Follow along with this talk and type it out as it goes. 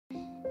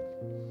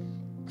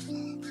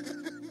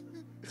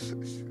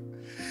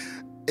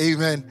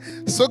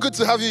Amen. So good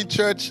to have you in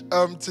church.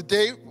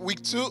 Today,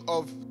 week 2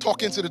 of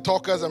Talking to the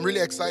Talkers. I'm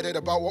really excited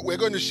about what we're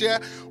going to share,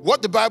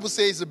 what the Bible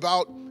says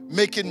about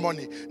making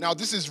money. Now,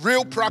 this is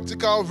real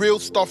practical, real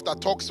stuff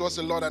that talks to us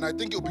a lot, and I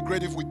think it would be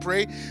great if we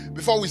pray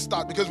before we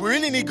start, because we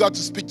really need God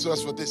to speak to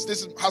us for this.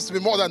 This has to be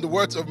more than the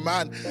words of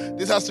man.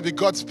 This has to be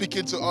God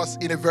speaking to us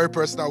in a very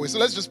personal way. So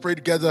let's just pray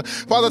together.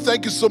 Father,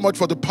 thank you so much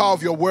for the power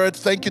of your word.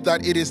 Thank you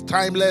that it is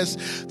timeless.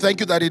 Thank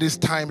you that it is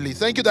timely.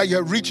 Thank you that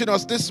you're reaching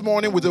us this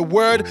morning with a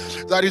word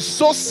that is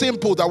so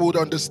simple that we would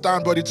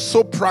understand, but it's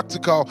so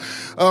practical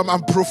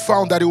and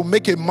profound that it will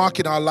make a mark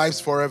in our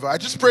lives forever. I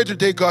just pray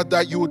today, God,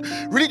 that you would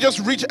really just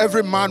reach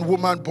every man,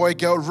 woman, boy,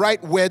 girl,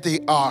 right where they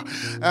are.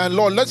 And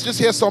Lord, let's just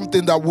hear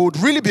something that we would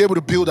really be able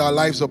to build our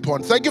lives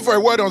upon. Thank you for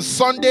a word on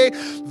Sunday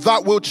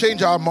that will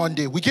change our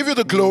Monday. We give you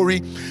the glory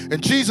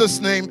in Jesus'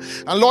 name.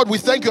 And Lord, we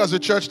thank you as a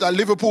church that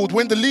Liverpool would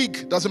win the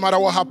league. Doesn't matter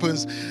what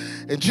happens.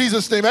 In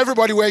Jesus' name,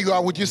 everybody where you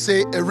are, would you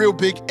say a real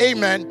big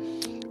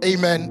amen?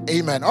 Amen.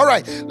 Amen. All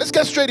right, let's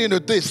get straight into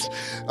this.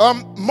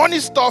 Money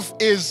stuff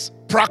is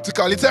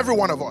practical. It's every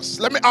one of us.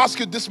 Let me ask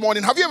you this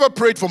morning, have you ever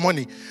prayed for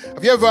money?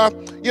 Have you ever,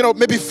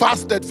 maybe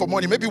fasted for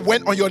money? Maybe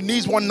went on your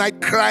knees one night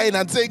crying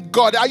and saying,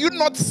 God, are you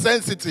not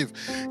sensitive?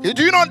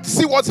 Do you not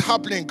see what's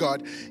happening,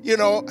 God?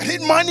 I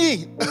need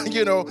money. Have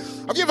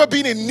you ever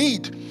been in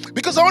need?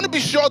 Because I want to be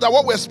sure that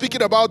what we're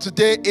speaking about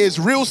today is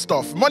real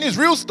stuff. Money is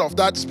real stuff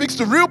that speaks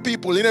to real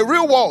people in a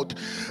real world,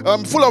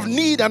 full of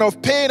need and of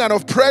pain and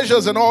of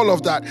pressures and all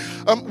of that.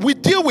 We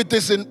deal with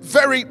this in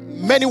very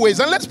many ways.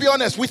 And let's be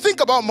honest, we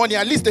think about money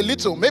at least a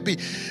little. Maybe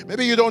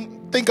you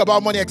don't think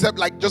about money except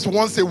like just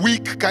once a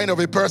week kind of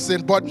a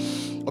person,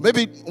 or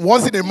maybe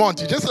once in a month.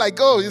 You're just like,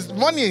 oh, it's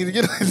money.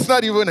 It's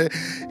not even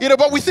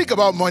but we think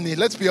about money.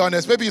 Let's be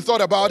honest. Maybe you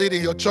thought about it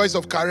in your choice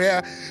of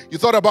career. You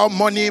thought about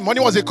money. Money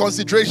was a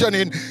consideration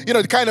in,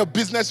 the kind of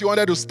business you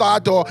wanted to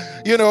start, or,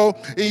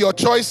 in your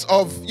choice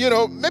of,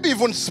 maybe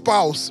even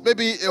spouse.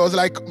 Maybe it was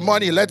like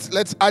money.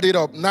 Let's add it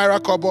up.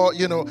 Naira, kobo,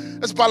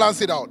 let's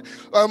balance it out.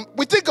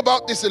 We think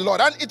about this a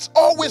lot, and it's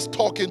always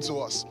talking to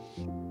us.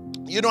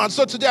 And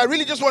so today I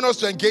really just want us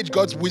to engage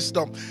God's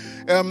wisdom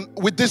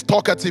with this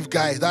talkative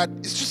guy that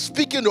is just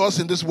speaking to us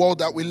in this world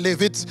that we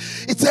live.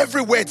 It's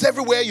everywhere. It's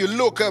everywhere you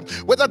look.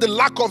 Whether the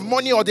lack of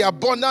money or the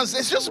abundance,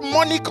 it's just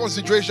money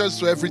considerations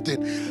to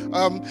everything.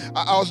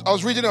 I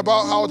was reading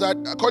about how that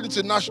according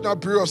to the National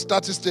Bureau of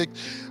Statistics,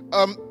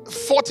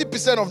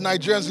 40% of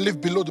Nigerians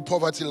live below the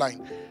poverty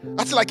line.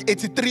 That's like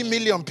 83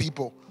 million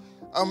people.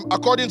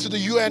 According to the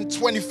UN,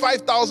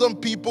 25,000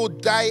 people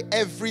die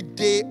every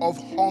day of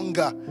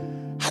hunger.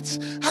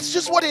 That's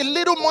just what a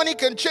little money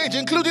can change,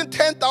 including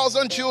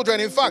 10,000 children.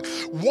 In fact,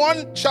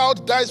 one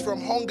child dies from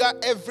hunger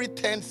every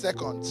 10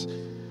 seconds.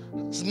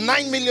 It's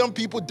 9 million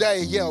people die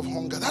a year of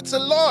hunger. That's a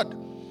lot.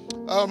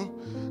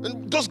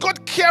 Does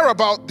God care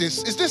about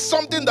this? Is this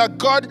something that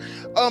God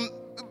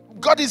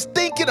is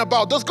thinking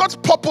about? Does God's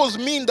purpose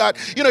mean that,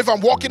 if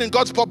I'm walking in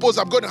God's purpose,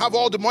 I'm going to have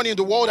all the money in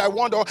the world I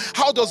want? Or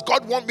how does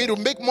God want me to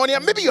make money?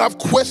 And maybe you have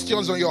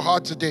questions on your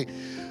heart today.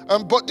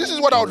 But this is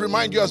what I would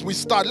remind you as we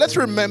start. Let's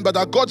remember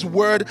that God's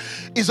word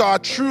is our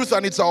truth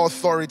and it's our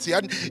authority.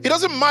 And it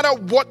doesn't matter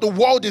what the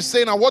world is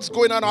saying and what's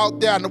going on out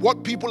there and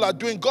what people are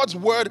doing. God's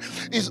word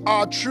is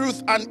our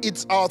truth and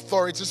it's our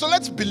authority. So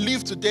let's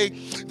believe today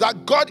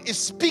that God is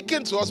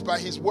speaking to us by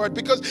his word,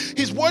 because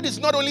his word is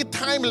not only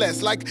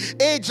timeless, like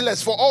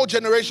ageless for all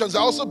generations.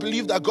 I also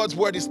believe that God's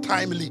word is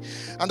timely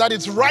and that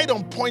it's right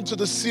on point to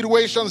the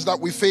situations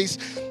that we face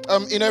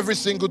in every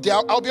single day.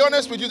 I'll be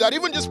honest with you that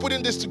even just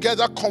putting this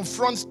together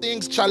confronts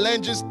things,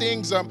 challenges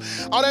things.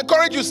 I'll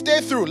encourage you,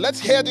 stay through. Let's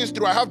hear this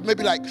through. I have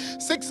maybe like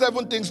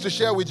 6-7 things to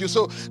share with you.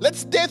 So let's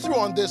stay through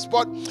on this.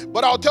 But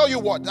I'll tell you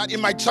what, that it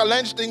might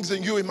challenge things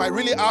in you. It might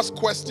really ask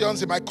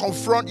questions. It might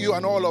confront you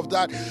and all of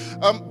that.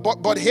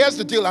 But here's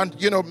the deal. And,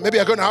 maybe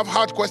you're going to have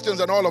hard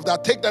questions and all of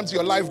that. Take them to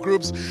your life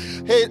groups.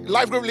 Hey,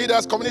 life group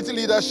leaders, community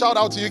leaders, shout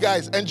out to you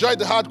guys. Enjoy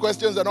the hard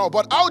questions and all.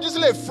 But I'll just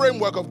lay a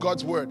framework of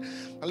God's word.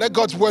 And let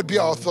God's word be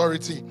our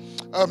authority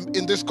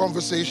in this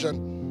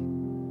conversation.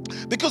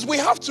 Because we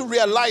have to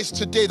realize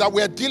today that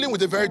we are dealing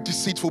with a very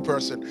deceitful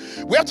person.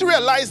 We have to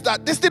realize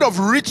that this thing of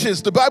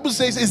riches, the Bible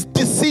says, is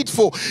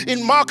deceitful.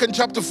 In Mark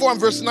chapter 4 and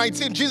verse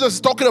 19, Jesus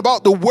is talking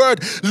about the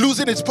word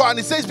losing its power. And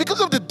he says,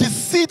 because of the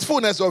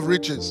deceitfulness of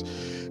riches.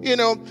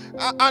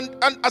 And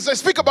as I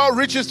speak about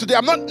riches today,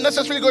 I'm not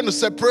necessarily going to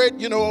separate,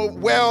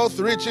 wealth,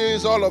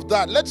 riches, all of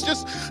that. Let's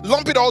just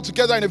lump it all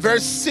together in a very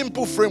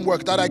simple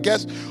framework that I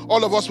guess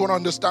all of us want to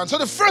understand. So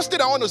the first thing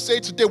I want to say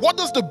today, what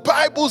does the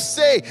Bible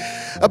say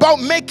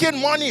about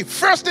making money?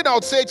 First thing I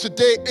would say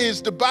today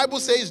is the Bible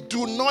says,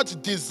 do not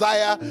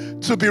desire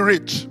to be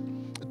rich.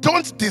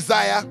 Don't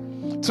desire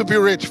to be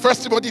rich. 1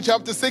 Timothy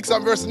chapter 6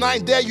 and verse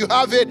 9, there you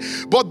have it.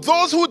 But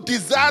those who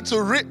desire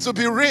to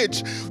be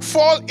rich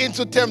fall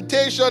into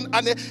temptation.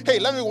 And hey,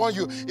 let me warn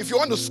you, if you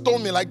want to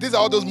stone me, like these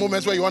are all those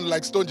moments where you want to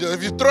like stone Jesus.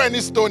 If you throw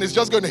any stone, it's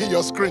just going to hit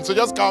your screen. So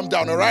just calm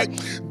down, all right?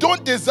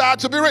 Don't desire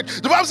to be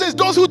rich. The Bible says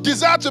those who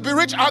desire to be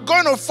rich are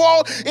going to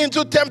fall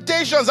into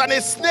temptations and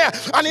a snare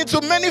and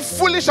into many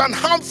foolish and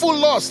harmful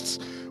lusts,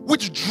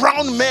 which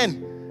drown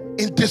men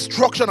in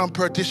destruction and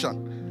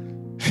perdition.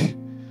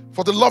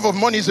 For the love of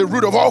money is the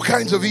root of all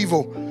kinds of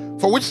evil,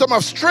 for which some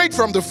have strayed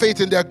from the faith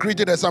in their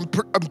greediness and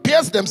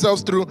pierced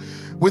themselves through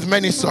with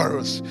many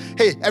sorrows.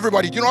 Hey,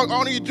 everybody, do you know what I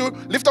want you to do?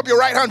 Lift up your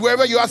right hand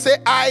wherever you are. Say,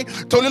 I,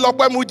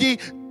 Tolilokwe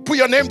Mudi. Put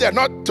your name there,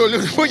 not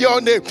Tolu. Put your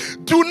own name.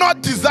 Do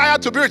not desire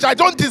to be rich. I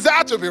don't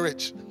desire to be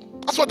rich.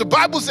 That's what the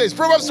Bible says.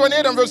 Proverbs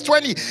 28 and verse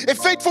 20. A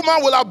faithful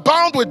man will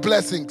abound with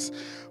blessings.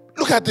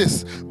 Look at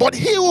this. But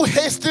he who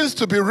hastens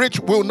to be rich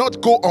will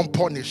not go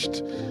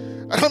unpunished.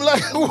 And I'm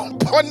like,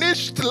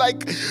 punished?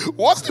 Like,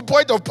 what's the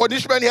point of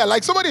punishment here?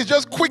 Like, somebody's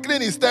just quickening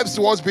his steps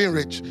towards being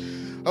rich.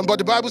 But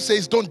the Bible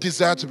says, don't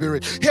desire to be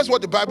rich. Here's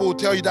what the Bible will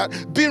tell you,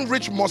 that being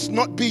rich must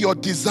not be your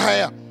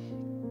desire.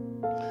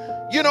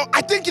 You know,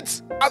 I think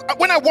it's,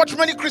 when I watch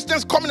many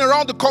Christians coming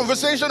around the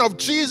conversation of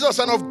Jesus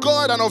and of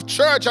God and of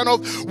church and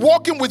of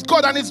walking with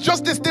God, and it's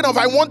just this thing of,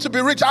 I want to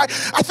be rich. I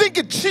think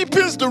it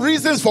cheapens the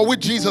reasons for which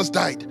Jesus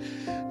died.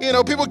 You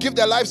know, people give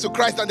their lives to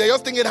Christ and they're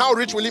just thinking, how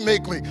rich will he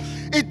make me?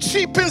 It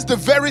cheapens the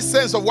very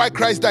sense of why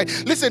Christ died.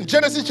 Listen,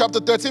 Genesis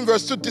chapter 13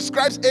 verse 2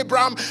 describes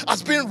Abraham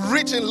as being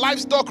rich in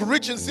livestock,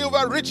 rich in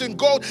silver, rich in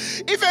gold.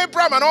 If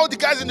Abraham and all the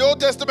guys in the Old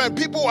Testament,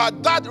 people are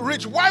that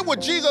rich, why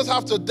would Jesus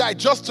have to die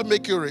just to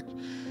make you rich?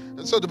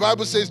 And so the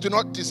Bible says, do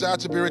not desire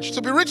to be rich.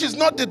 To be rich is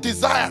not the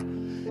desire.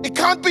 It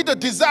can't be the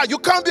desire. You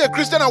can't be a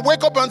Christian and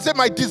wake up and say,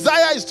 my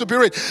desire is to be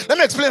rich. Let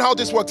me explain how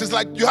this works. It's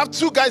like you have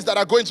two guys that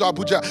are going to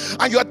Abuja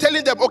and you are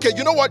telling them, okay,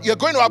 you know what? You're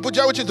going to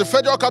Abuja, which is the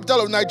federal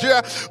capital of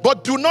Nigeria,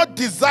 but do not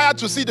desire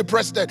to see the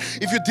president.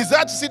 If you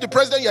desire to see the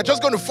president, you're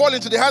just going to fall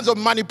into the hands of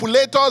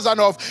manipulators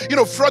and of,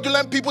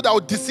 fraudulent people that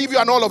will deceive you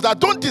and all of that.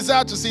 Don't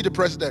desire to see the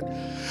president.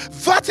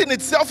 That in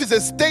itself is a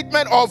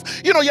statement of,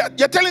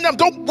 you're telling them,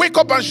 don't wake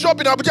up and show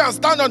up in Abuja and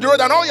stand on the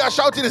road and all you're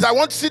shouting is, I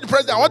want to see the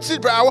president, I want to see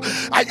the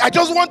president, I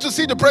just want to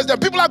see the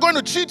president. People are going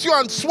to cheat you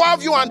and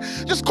swerve you and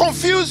just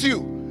confuse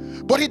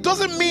you. But it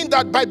doesn't mean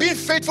that by being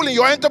faithful in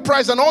your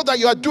enterprise and all that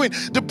you are doing,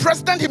 the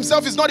president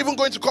himself is not even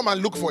going to come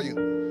and look for you.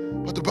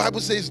 But the Bible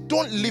says,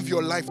 don't live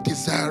your life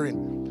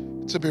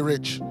desiring to be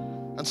rich.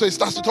 And so it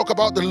starts to talk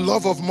about the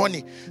love of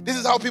money. This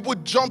is how people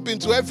jump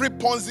into every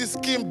Ponzi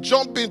scheme,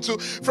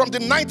 from the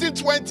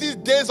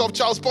 1920s days of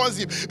Charles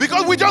Ponzi.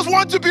 Because we just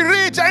want to be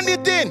rich,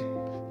 anything.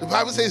 The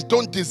Bible says,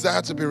 don't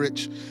desire to be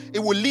rich. It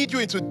will lead you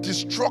into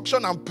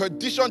destruction and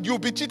perdition. You'll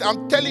be cheated.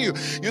 I'm telling you.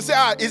 You say,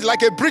 it's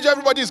like a bridge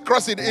everybody is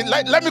crossing.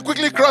 Let me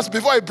quickly cross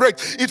before it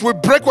breaks. It will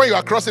break when you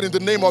are crossing in the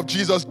name of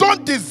Jesus.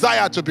 Don't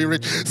desire to be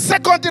rich.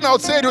 Second thing I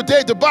would say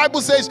today, the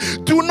Bible says,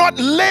 do not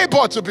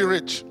labor to be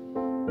rich.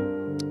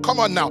 Come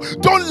on now.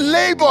 Don't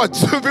labor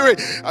to be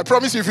rich. I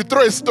promise you, if you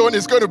throw a stone,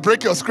 it's going to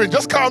break your screen.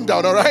 Just calm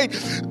down, all right?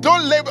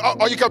 Don't labor,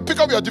 or you can pick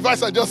up your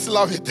device and just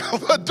slam it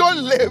down. But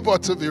don't labor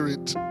to be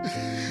rich.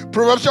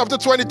 Proverbs chapter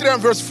 23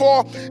 and verse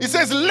 4, it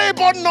says,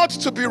 labor not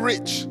to be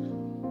rich.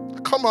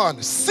 Come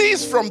on,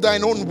 cease from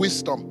thine own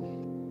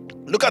wisdom.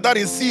 Look at that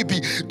in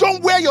CB.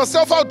 Don't wear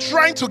yourself out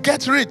trying to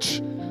get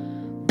rich.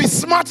 Be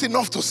smart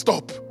enough to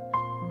stop.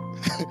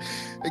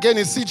 Again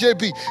in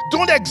CJB,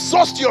 don't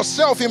exhaust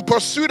yourself in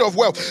pursuit of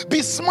wealth.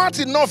 Be smart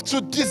enough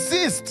to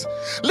desist.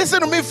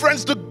 Listen to me,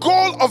 friends. The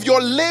goal of your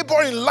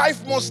labor in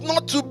life must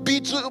not be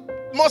to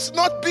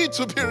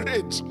be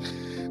rich.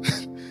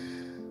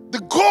 The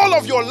goal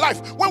of your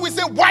life, when we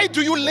say, why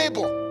do you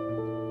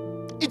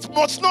labor? It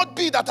must not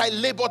be that I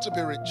labor to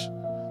be rich.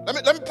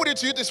 Let me put it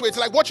to you this way. It's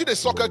like watching a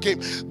soccer game.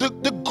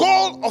 The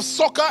goal of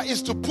soccer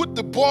is to put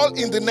the ball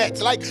in the net.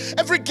 Like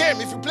every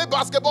game, if you play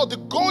basketball, the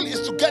goal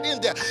is to get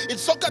in there. In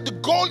soccer, the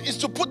goal is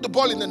to put the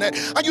ball in the net.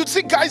 And you'd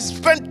see guys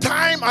spend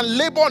time and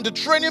labor on the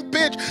training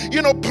pitch,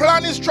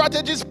 planning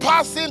strategies,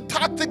 passing,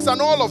 tactics,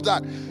 and all of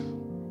that.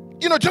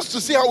 Just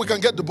to see how we can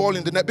get the ball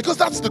in the net, because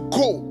that's the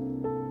goal.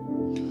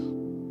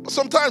 But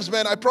sometimes,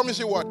 man, I promise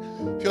you what,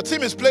 if your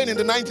team is playing in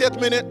the 90th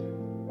minute,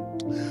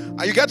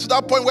 and you get to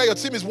that point where your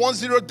team is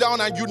 1-0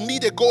 down and you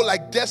need a goal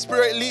like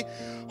desperately,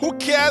 who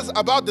cares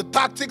about the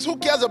tactics? Who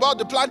cares about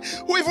the plan?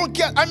 Who even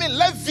cares? I mean,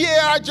 let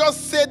VAR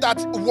just say that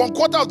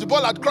 1/4 of the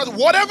ball had crossed.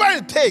 Whatever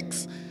it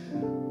takes,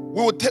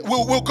 we'll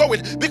go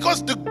with it.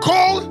 Because the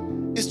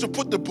goal is to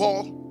put the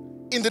ball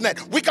in the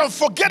net. We can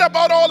forget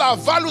about all our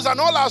values and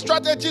all our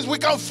strategies. We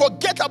can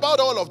forget about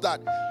all of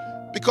that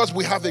because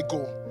we have a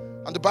goal.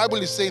 And the Bible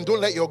is saying,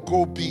 don't let your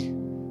goal be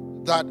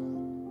that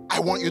I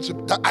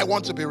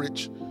want to be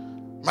rich.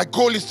 My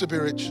goal is to be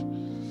rich.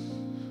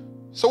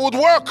 So we'll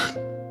work.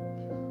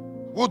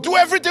 We'll do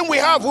everything we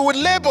have. We will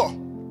labor.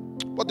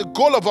 But the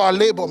goal of our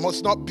labor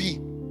must not be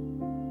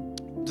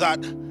that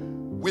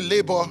we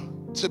labor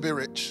to be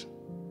rich.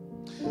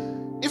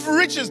 If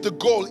rich is the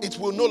goal, it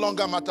will no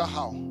longer matter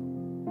how.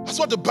 That's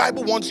what the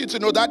Bible wants you to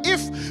know, that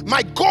if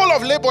my goal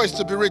of labor is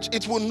to be rich,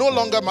 it will no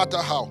longer matter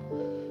how,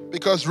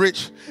 because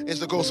rich is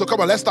the goal. So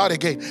come on, let's start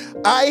again.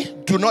 I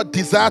do not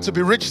desire to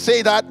be rich.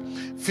 Say that.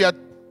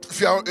 If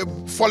you're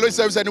following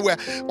service anywhere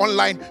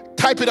online,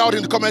 type it out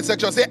in the comment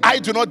section. Say, I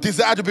do not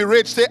desire to be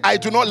rich. Say, I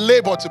do not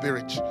labor to be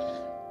rich.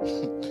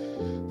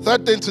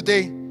 Third thing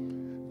today,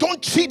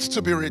 don't cheat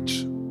to be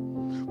rich.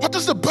 What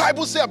does the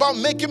Bible say about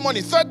making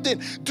money? Third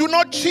thing, do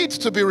not cheat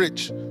to be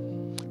rich.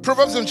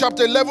 Proverbs in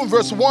chapter 11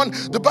 verse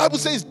 1, the Bible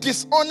says,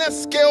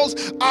 dishonest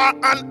scales are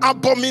an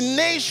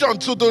abomination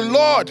to the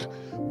Lord,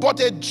 but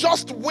a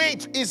just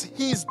weight is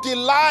his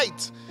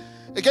delight.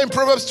 Again,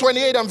 Proverbs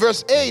 28 and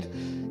verse 8,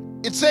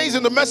 it says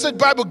in the Message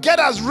Bible, get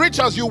as rich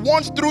as you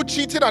want through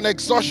cheating and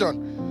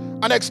extortion.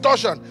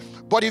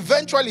 But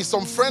eventually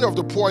some friend of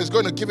the poor is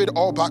going to give it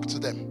all back to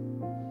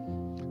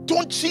them.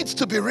 Don't cheat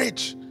to be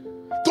rich.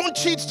 Don't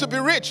cheat to be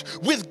rich.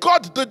 With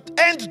God, the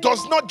end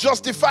does not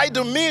justify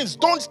the means.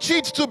 Don't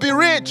cheat to be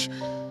rich.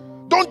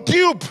 Don't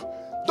dupe.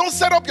 Don't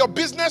set up your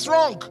business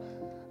wrong.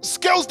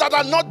 Scales that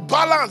are not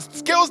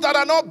balanced.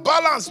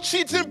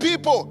 Cheating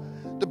people.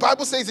 The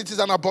Bible says it is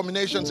an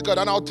abomination to God.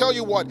 And I'll tell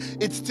you what,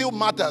 it still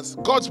matters.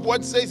 God's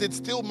word says it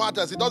still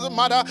matters. It doesn't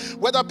matter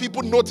whether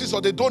people notice or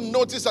they don't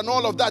notice and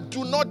all of that.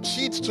 Do not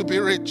cheat to be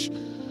rich.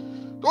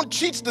 Don't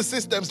cheat the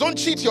systems. Don't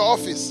cheat your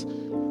office.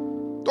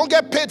 Don't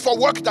get paid for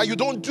work that you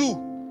don't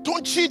do.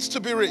 Don't cheat to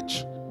be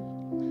rich.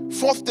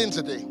 Fourth thing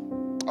today.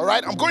 All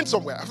right, I'm going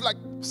somewhere. I have like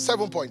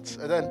 7 points.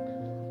 And then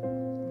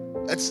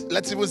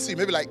let's even see,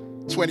 maybe like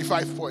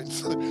 25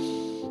 points.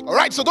 All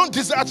right, so don't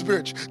desire to be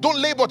rich. Don't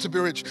labor to be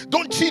rich.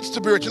 Don't cheat to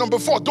be rich. Number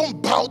 4,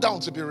 don't bow down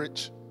to be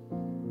rich.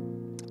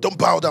 Don't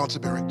bow down to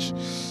be rich.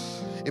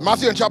 In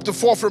Matthew in chapter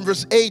 4 from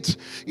verse 8,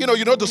 you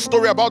know the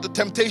story about the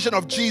temptation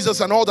of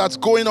Jesus and all that's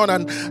going on,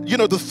 and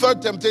the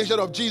third temptation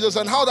of Jesus,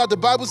 and how that the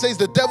Bible says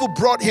the devil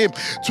brought him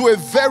to a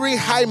very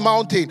high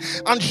mountain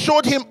and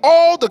showed him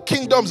all the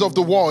kingdoms of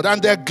the world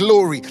and their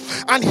glory.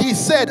 And he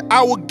said,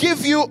 I will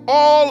give you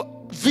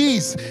all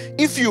these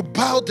if you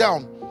bow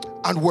down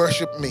and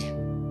worship me.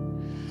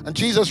 And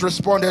Jesus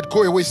responded,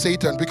 go away,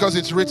 Satan, because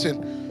it's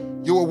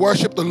written, you will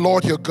worship the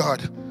Lord your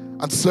God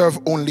and serve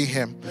only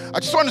him.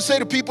 I just want to say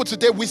to people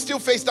today, we still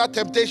face that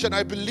temptation,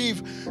 I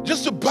believe,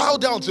 just to bow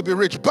down to be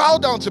rich. Bow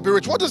down to be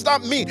rich. What does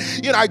that mean?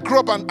 I grew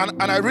up and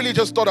I really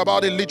just thought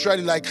about it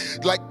literally like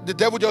the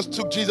devil just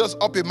took Jesus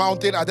up a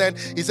mountain and then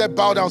he said,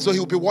 bow down, so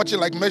he'll be watching,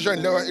 like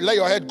measuring, let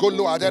your head go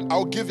low and then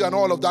I'll give you and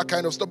all of that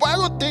kind of stuff. But I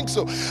don't think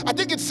so. I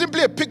think it's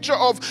simply a picture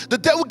of the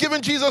devil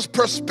giving Jesus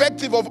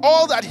perspective of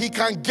all that he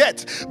can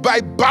get by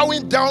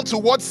bowing down to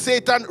what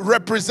Satan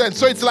represents.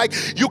 So it's like,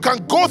 you can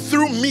go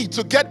through me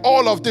to get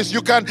all of this.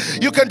 You can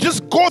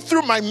just go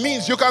through my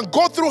means. You can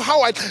go through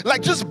how I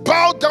just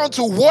bow down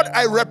to what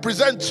I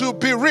represent to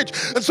be rich.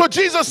 And so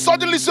Jesus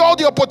suddenly saw all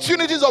the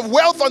opportunities of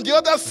wealth on the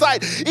other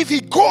side if he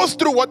goes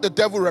through what the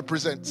devil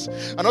represents.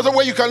 Another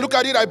way you can look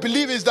at it, I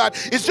believe, is that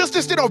it's just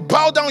this thing of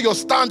bow down your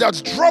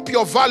standards, drop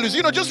your values,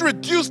 just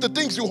reduce the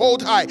things you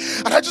hold high.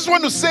 And I just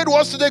want to say to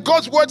us today,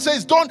 God's word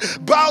says,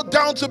 don't bow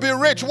down to be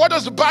rich. What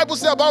does the Bible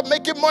say about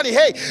making money?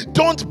 Hey,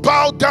 don't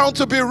bow down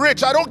to be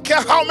rich. I don't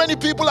care how many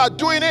people are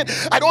doing it.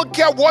 I don't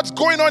care what's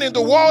going on in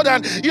the world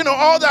and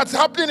all that's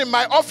happening in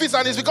my office,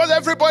 and it's because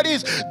everybody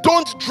is.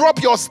 Don't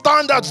drop your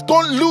standards.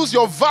 Don't lose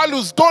your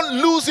values. Don't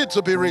lose it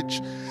to be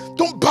rich.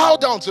 Don't bow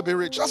down to be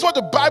rich. That's what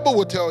the Bible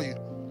will tell you.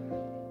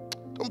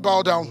 Don't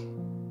bow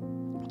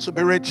down to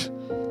be rich.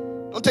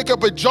 Don't take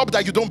up a job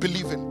that you don't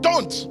believe in.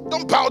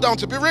 Don't bow down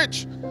to be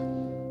rich.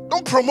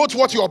 Don't promote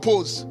what you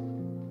oppose.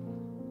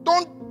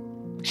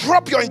 Don't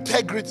drop your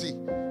integrity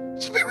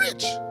to be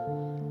rich.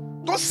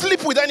 Don't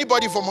sleep with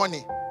anybody for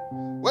money.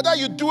 Whether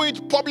you do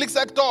it public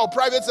sector or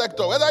private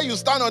sector, whether you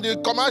stand on the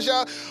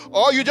commercial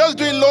or you just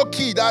do it low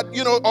key, that,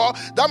 or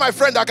that my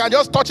friend that can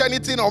just touch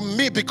anything on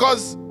me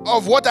because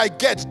of what I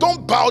get.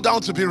 Don't bow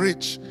down to be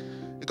rich.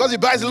 Because he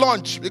buys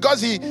lunch.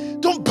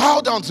 Don't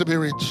bow down to be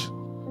rich.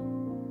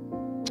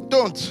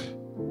 Don't.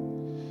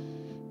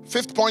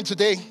 Fifth point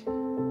today.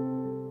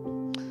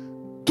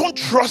 Don't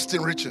trust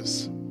in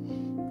riches.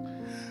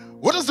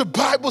 What does the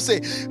Bible say?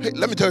 Hey,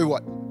 let me tell you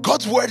what.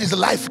 God's word is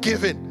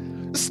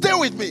life-giving. Stay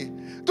with me.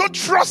 Don't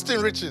trust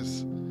in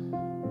riches.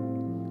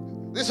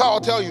 This is how I'll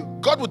tell you.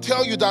 God will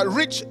tell you that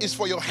rich is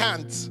for your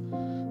hands,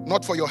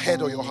 not for your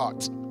head or your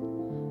heart.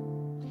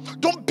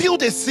 Don't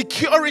build a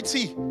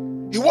security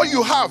in what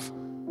you have.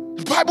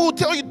 The Bible will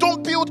tell you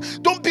don't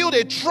build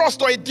a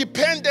trust or a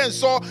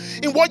dependence or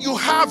in what you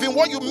have, in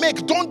what you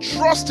make. Don't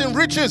trust in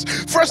riches.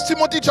 1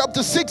 Timothy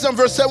chapter 6 and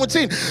verse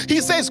 17.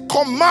 He says,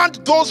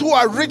 command those who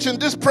are rich in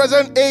this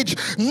present age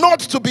not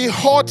to be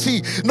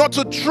haughty, not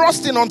to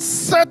trust in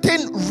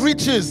uncertain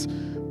riches,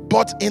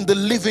 but in the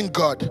living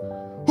God,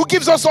 who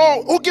gives us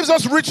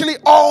richly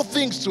all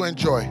things to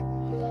enjoy.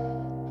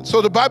 And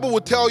so the Bible will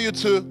tell you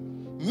to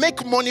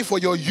make money for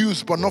your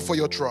use, but not for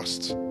your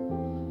trust.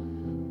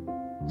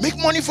 Make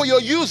money for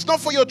your use, not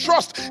for your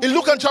trust. In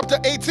Luke chapter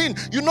 18,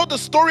 you know the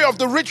story of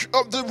the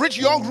rich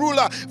young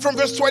ruler from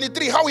verse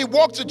 23, how he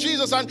walked to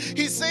Jesus and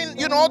he's saying,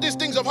 you know, all these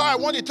things of how I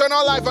want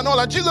eternal life and all.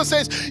 And Jesus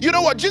says, you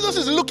know what? Jesus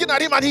is looking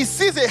at him and he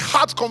sees a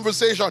heart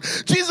conversation.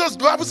 The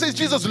Bible says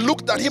Jesus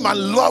looked at him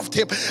and loved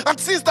him and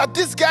sees that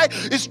this guy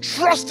is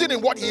trusting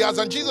in what he has.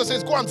 And Jesus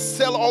says, go and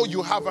sell all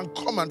you have and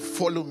come and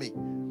follow me.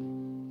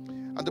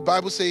 And the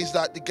Bible says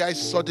that the guy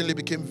suddenly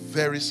became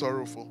very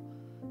sorrowful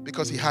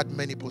because he had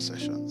many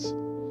possessions.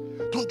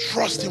 Don't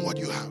trust in what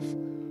you have.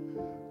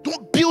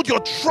 Don't build your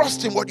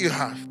trust in what you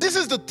have. This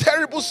is the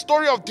terrible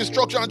story of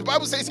destruction. And the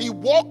Bible says he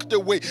walked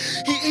away.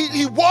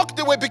 He walked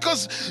away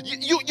because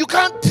you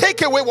can't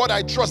take away what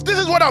I trust. This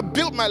is what I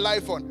built my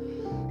life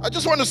on. I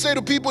just want to say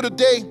to people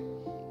today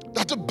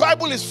that the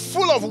Bible is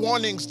full of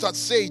warnings that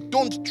say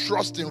don't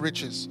trust in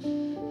riches.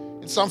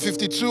 In Psalm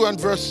 52 and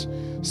verse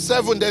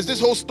 7, there's this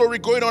whole story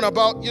going on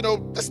about, you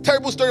know, this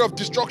terrible story of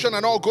destruction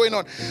and all going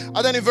on. And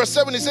then in verse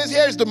 7, it says,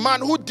 here is the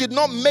man who did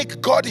not make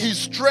God his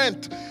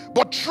strength,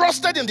 but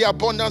trusted in the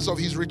abundance of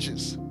his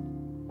riches.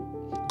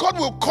 God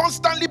will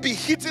constantly be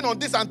hitting on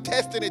this and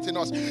testing it in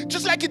us.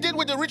 Just like he did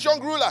with the rich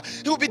young ruler.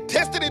 He will be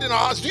testing it in our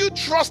hearts. Do you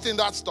trust in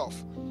that stuff?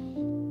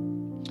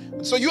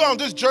 And so you are on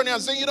this journey and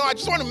saying, you know, I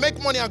just want to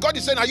make money. And God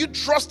is saying, are you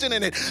trusting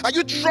in it? Are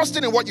you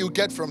trusting in what you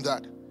get from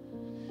that?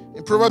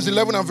 In Proverbs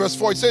 11 and verse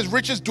 4, it says,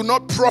 riches do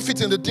not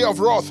profit in the day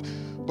of wrath,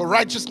 but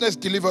righteousness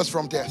delivers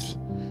from death.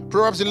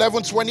 Proverbs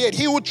 11:28,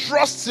 he who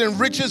trusts in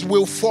riches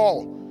will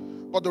fall,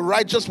 but the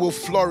righteous will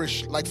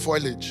flourish like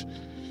foliage.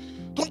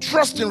 Don't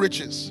trust in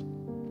riches.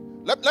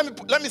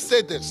 Let me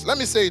say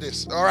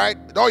this, all right?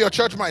 All your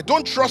church mind,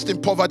 don't trust in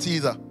poverty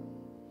either.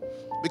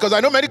 Because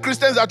I know many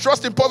Christians that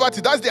trust in poverty.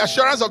 That's the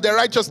assurance of their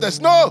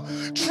righteousness. No,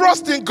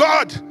 trust in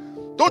God.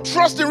 Don't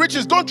trust in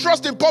riches. Don't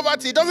trust in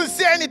poverty. It doesn't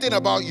say anything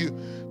about you.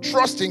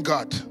 Trust in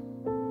God.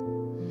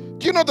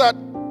 Do you know that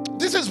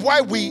this is why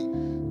we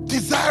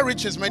desire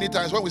riches many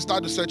times when we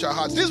start to search our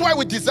hearts? This is why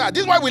we desire.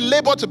 This is why we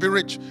labor to be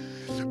rich.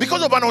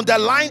 Because of an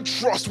underlying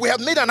trust. We have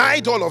made an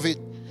idol of it.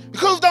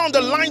 Because of that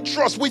underlying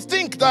trust, we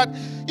think that,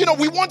 you know,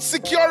 we want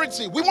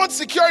security. We want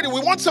security.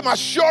 We want some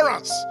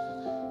assurance.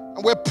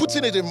 And we're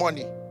putting it in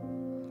money.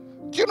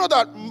 Do you know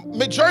that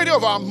majority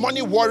of our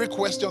money worry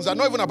questions are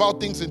not even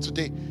about things in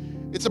today?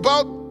 It's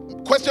about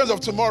questions of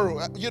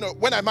tomorrow. You know,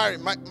 when I marry,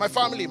 my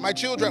family, my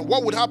children,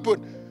 what would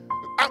happen?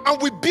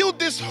 And we build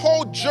this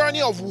whole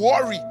journey of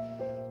worry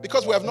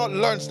because we have not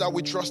learned that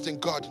we trust in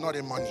God, not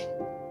in money.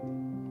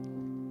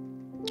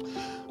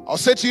 I'll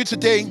say to you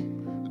today,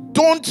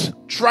 don't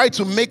try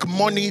to make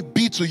money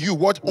be to you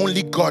what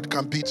only God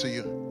can be to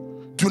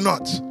you. Do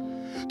not.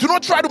 Do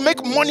not try to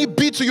make money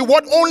be to you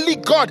what only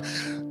God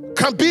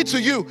can be to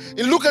you.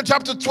 In Luke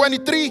chapter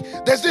 23,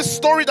 there's this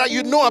story that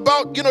you know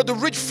about, you know, the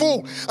rich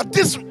fool. And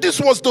this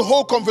was the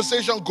whole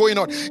conversation going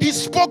on. He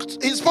spoke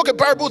a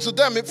parable to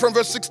them from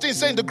verse 16,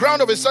 saying, the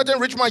ground of a certain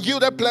rich man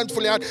yielded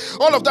plentifully, and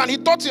all of that. And he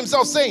thought to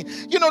himself, saying,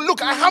 you know,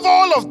 look, I have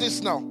all of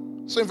this now.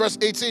 So in verse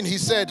 18, he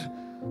said,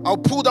 I'll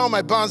pull down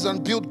my barns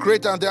and build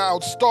greater, and there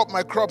I'll store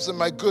my crops and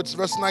my goods.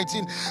 Verse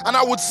 19, and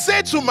I would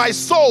say to my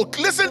soul,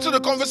 listen to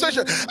the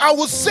conversation. I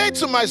would say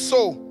to my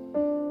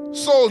soul,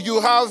 soul, you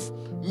have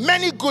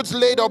many goods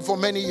laid up for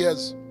many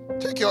years.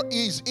 Take your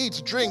ease,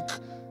 eat, drink,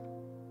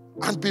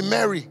 and be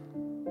merry.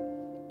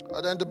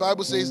 And then the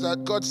Bible says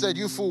that God said,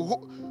 you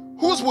fool,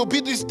 whose will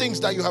be these things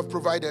that you have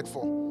provided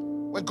for?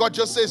 When God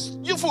just says,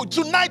 you fool,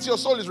 tonight your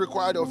soul is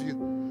required of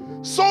you.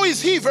 So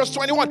is he, verse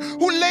 21,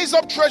 who lays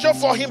up treasure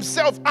for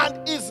himself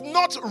and is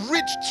not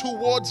rich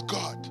towards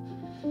God.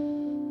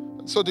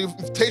 So the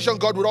invitation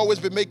God would always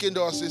be making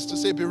to us is to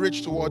say, be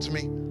rich towards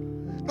me.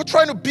 Not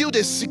trying to build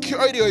a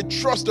security or a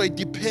trust or a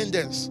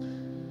dependence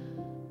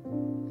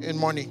in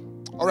money.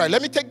 All right,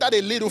 let me take that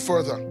a little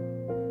further.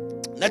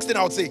 Next thing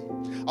I'll say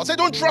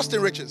don't trust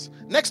in riches.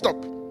 Next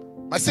up,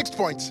 my sixth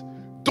point,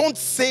 don't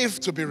save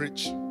to be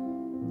rich.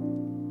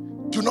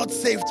 Do not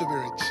save to be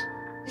rich.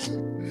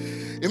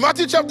 In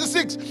Matthew chapter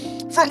 6,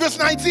 from verse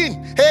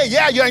 19, hey,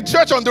 yeah, you're in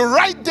church on the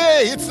right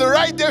day. It's the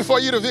right day for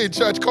you to be in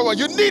church. Come on,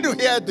 you need to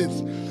hear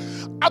this.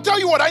 I'll tell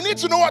you what, I need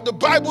to know what the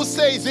Bible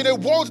says in a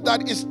world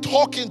that is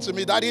talking to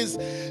me, that is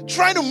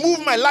trying to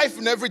move my life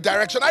in every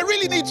direction. I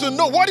really need to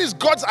know what is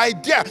God's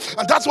idea.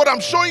 And that's what I'm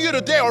showing you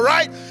today, all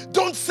right?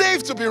 Don't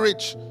save to be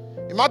rich.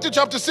 In Matthew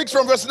chapter 6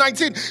 from verse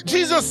 19,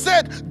 Jesus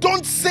said,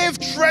 don't save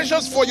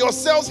treasures for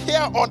yourselves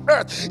here on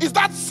earth. Is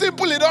that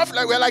simple enough?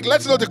 Like, we're like,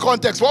 let's know the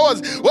context.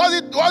 What was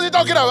he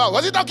talking about?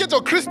 Was he talking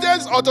to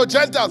Christians or to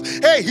Gentiles?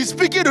 Hey, he's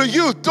speaking to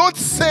you. Don't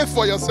save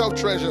for yourself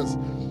treasures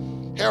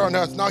here on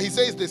earth. Now he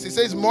says this. He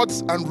says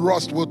moths and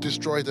rust will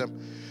destroy them.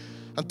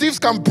 And thieves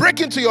can break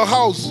into your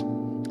house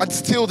and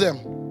steal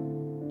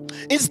them.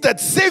 Instead,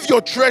 save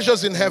your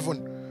treasures in heaven,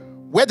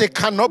 where they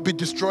cannot be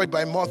destroyed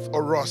by moth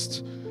or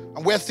rust,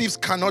 and where thieves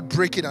cannot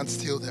break it and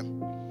steal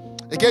them.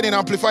 Again, in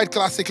Amplified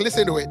Classic,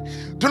 listen to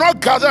it. Do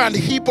not gather and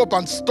heap up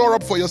and store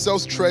up for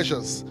yourselves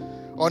treasures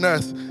on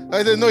earth.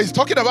 I said, no, he's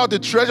talking about the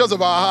treasures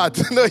of our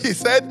heart. No, he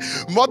said,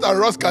 moth and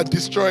rust can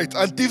destroy it,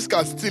 and thieves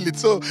can steal it.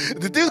 So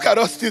the thieves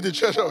cannot steal the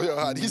treasure of your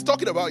heart. He's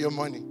talking about your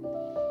money.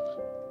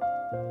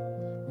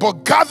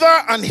 But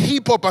gather and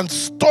heap up and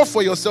store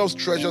for yourselves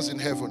treasures in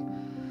heaven,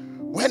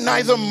 where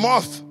neither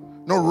moth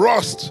nor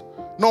rust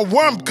nor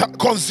worm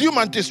consume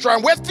and destroy,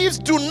 and where thieves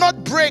do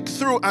not break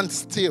through and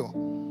steal.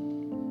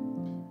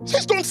 He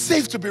says, don't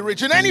save to be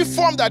rich in any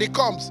form that it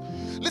comes.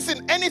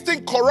 Listen,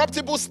 anything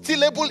corruptible,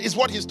 stealable is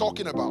what he's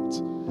talking about.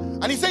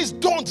 And he says,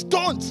 don't.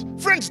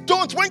 Friends,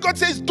 don't. When God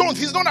says don't,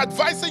 he's not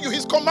advising you,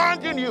 he's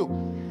commanding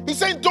you. He's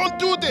saying, don't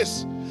do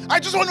this. I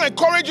just want to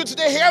encourage you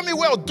today, hear me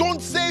well.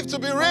 Don't save to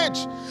be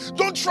rich.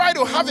 Don't try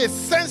to have a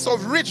sense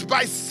of rich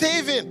by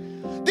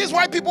saving. This is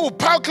why people who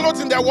pile clothes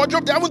in their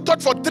wardrobe, they haven't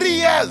taught for 3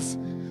 years.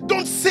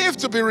 Don't save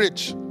to be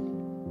rich.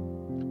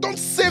 Don't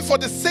save for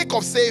the sake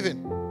of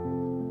saving.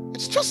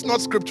 It's just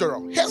not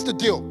scriptural. Here's the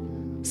deal.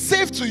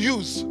 Save to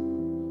use,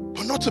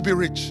 but not to be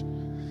rich.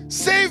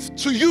 Save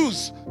to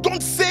use.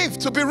 Don't save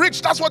to be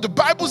rich. That's what the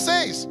Bible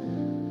says.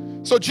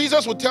 So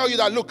Jesus would tell you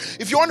that, look,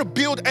 if you want to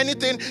build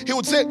anything, he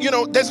would say,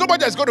 there's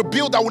nobody that's going to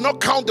build that will not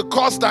count the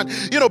cost and,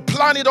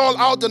 plan it all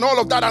out and all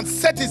of that and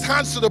set his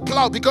hands to the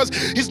plow, because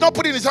he's not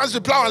putting his hands to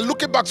the plow and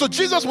looking back. So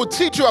Jesus would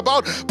teach you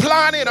about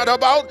planning and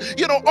about,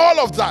 all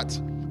of that.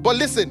 But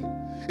listen,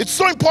 it's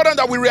so important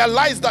that we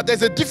realize that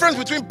there's a difference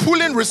between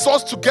pulling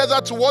resources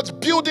together towards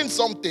building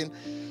something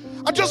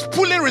and just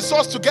pulling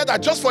resources together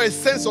just for a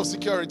sense of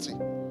security.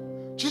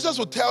 Jesus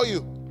will tell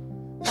you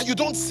that you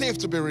don't save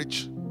to be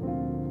rich.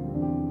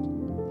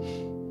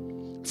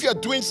 If you're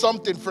doing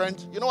something,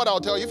 friend, you know what I'll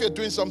tell you? If you're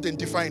doing something,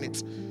 define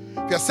it.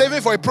 If you're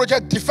saving for a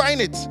project, define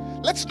it.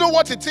 Let's know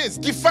what it is.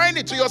 Define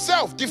it to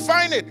yourself.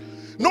 Define it.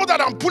 Know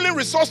that I'm pulling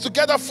resources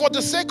together for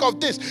the sake of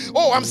this.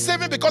 Oh, I'm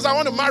saving because I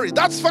want to marry.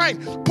 That's fine.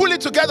 Pull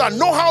it together.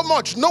 Know how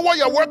much. Know what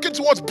you're working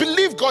towards.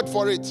 Believe God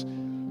for it.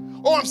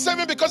 Oh, I'm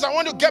saving because I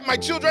want to get my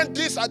children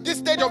this at this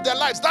stage of their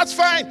lives. That's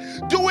fine.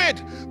 Do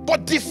it.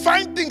 But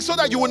define things so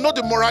that you will know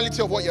the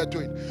morality of what you're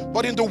doing.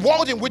 But in the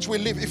world in which we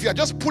live, if you're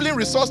just pulling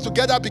resources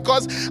together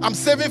because I'm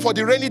saving for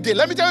the rainy day,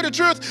 let me tell you the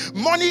truth,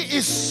 money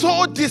is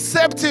so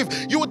deceptive.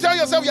 You will tell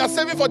yourself you're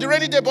saving for the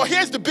rainy day, but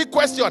here's the big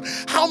question.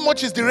 How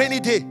much is the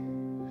rainy day?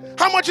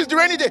 How much is the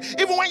rainy day?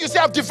 Even when you say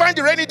I've defined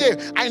the rainy day,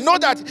 I know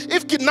that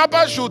if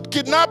kidnappers should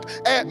kidnap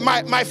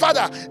my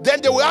father, then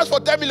they will ask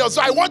for 10 million.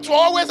 So I want to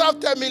always have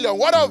 10 million.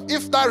 What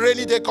if that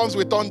rainy day comes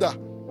with thunder?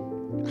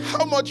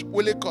 How much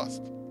will it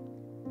cost?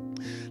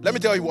 Let me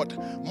tell you what.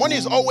 Money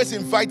is always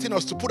inviting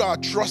us to put our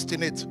trust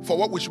in it for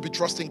what we should be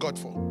trusting God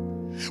for.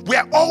 We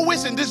are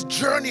always in this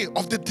journey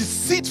of the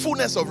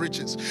deceitfulness of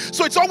riches.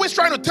 So it's always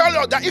trying to tell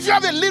you that if you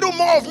have a little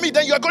more of me,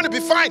 then you're going to be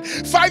fine.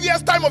 5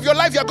 years' time of your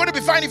life, you're going to be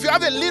fine if you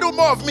have a little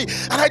more of me.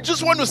 And I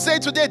just want to say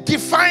today,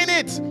 define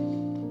it.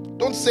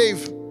 Don't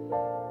save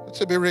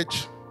to be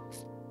rich.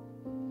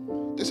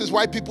 This is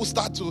why people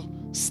start to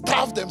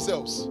starve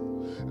themselves.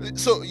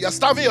 So you're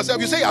starving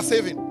yourself. You say you're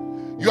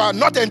saving. You are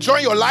not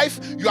enjoying your life.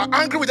 You are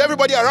angry with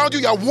everybody around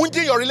you. You are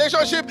wounding your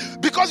relationship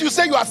because you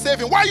say you are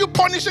saving. Why are you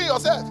punishing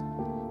yourself?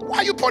 Why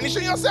are you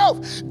punishing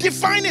yourself?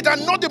 Define it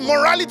and know the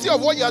morality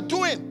of what you are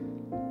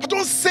doing. But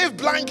don't save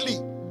blindly.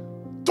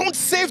 Don't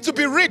save to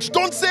be rich.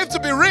 Don't save to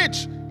be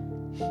rich.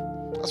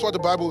 That's what the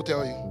Bible will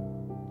tell you.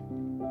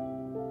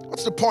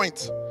 What's the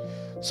point?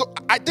 So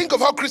I think of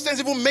how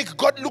Christians even make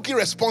God look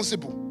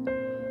irresponsible.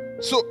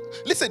 So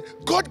listen,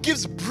 God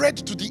gives bread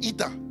to the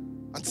eater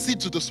and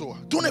seed to the sower.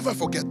 Don't ever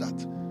forget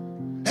that.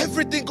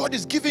 Everything God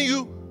is giving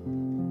you,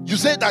 you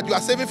say that you are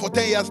saving for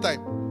 10 years'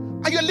 time.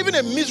 And you're living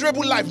a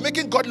miserable life,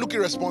 making God look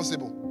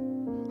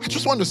irresponsible. I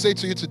just want to say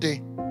to you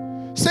today,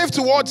 save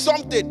towards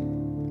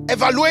something.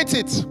 Evaluate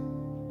it.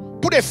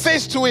 Put a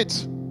face to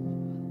it.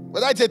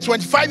 Whether it's a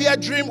 25-year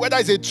dream, whether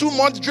it's a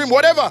 2-month dream,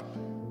 whatever.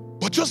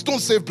 But just don't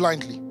save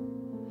blindly.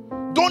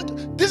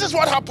 This is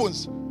what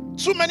happens.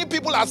 Too many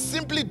people are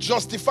simply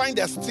justifying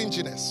their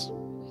stinginess.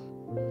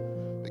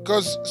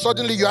 Because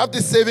suddenly you have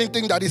this saving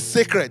thing that is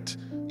sacred.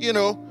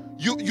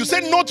 You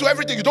say no to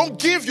everything. You don't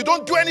give. You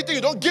don't do anything.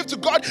 You don't give to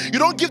God. You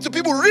don't give to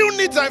people. Real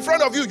needs are in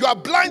front of you. You are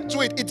blind to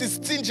it. It is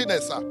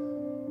stinginess, sir.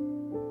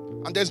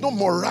 And there's no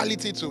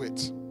morality to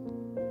it.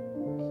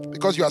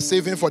 Because you are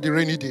saving for the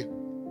rainy day.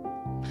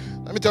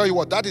 Let me tell you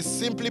what. That is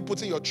simply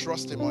putting your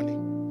trust in money.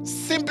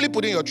 Simply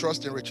putting your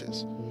trust in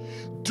riches.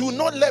 Do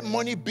not let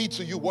money be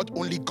to you what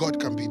only God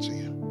can be to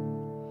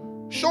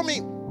you. Show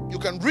me. You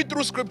can read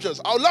through scriptures.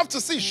 I would love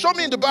to see. Show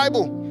me in the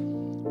Bible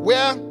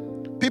where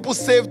people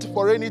saved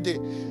for rainy day.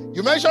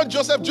 You mentioned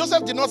Joseph.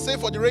 Joseph did not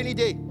save for the rainy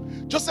day.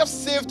 Joseph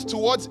saved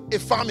towards a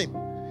famine.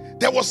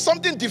 There was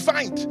something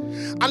defined.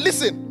 And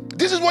listen,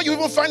 this is what you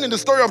even find in the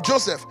story of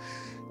Joseph.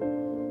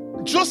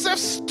 Joseph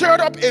stirred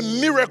up a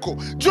miracle.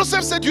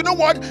 Joseph said, you know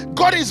what?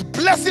 God is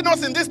blessing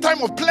us in this time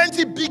of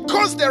plenty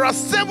because there are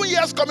 7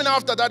 years coming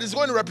after that is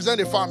going to represent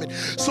a famine.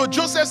 So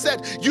Joseph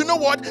said, you know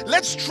what?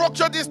 Let's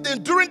structure this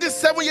thing. During these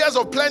 7 years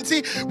of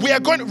plenty, we are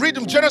going to read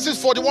in Genesis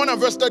 41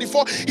 and verse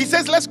 34. He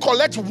says, let's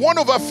collect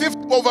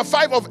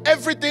 1/5 of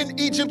everything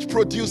Egypt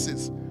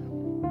produces.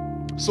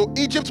 So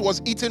Egypt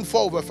was eating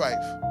 4/5,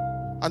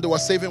 and they were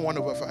saving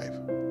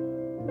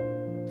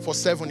 1/5 for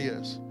 7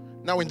 years.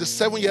 Now, in the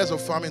 7 years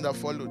of famine that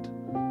followed,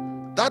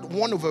 that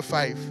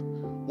 1/5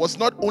 was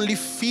not only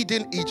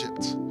feeding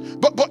Egypt,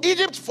 but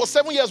Egypt for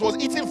 7 years was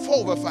eating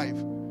 4/5.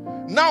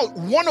 Now,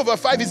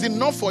 1/5 is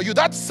enough for you.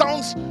 That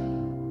sounds,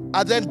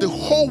 and then the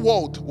whole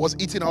world was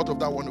eating out of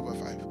that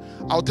 1/5.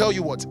 I'll tell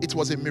you what, it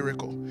was a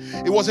miracle.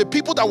 It was a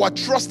people that were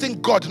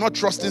trusting God, not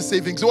trusting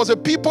savings. It was a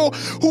people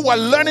who were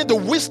learning the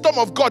wisdom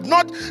of God,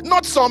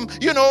 not some,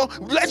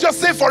 let's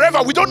just say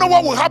forever, we don't know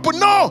what will happen.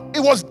 No,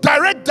 it was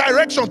direct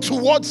direction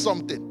towards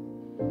something.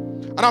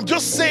 And I'm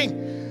just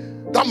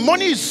saying that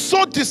money is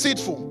so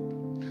deceitful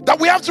that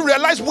we have to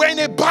realize we're in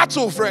a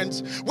battle,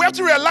 friends. We have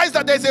to realize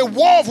that there's a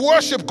war of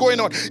worship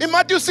going on. In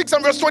Matthew 6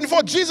 and verse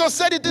 24, Jesus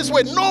said it this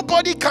way: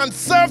 nobody can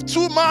serve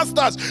two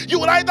masters. You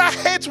will either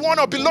hate one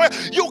or be loyal.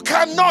 You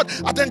cannot.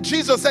 And then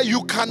Jesus said,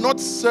 you cannot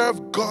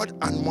serve God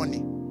and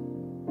money.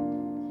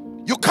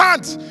 You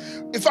can't.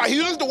 If I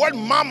use the word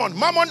mammon,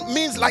 mammon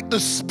means like the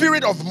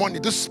spirit of money,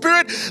 the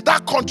spirit,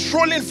 that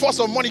controlling force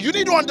of money. You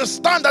need to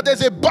understand that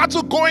there's a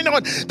battle going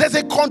on. There's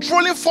a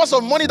controlling force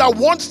of money that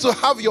wants to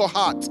have your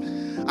heart.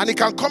 And it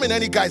can come in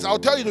any guise. I'll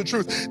tell you the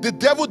truth. The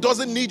devil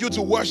doesn't need you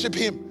to worship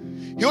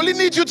him. He only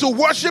needs you to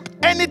worship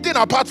anything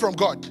apart from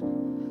God.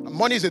 And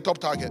money is a top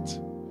target.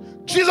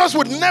 Jesus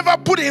would never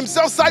put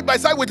himself side by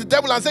side with the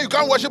devil and say you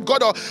can't worship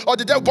God or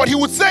the devil. But he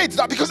would say it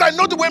that because I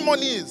know the way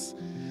money is.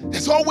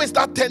 There's always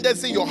that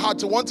tendency in your heart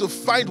to want to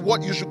find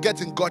what you should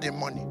get in God in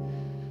money.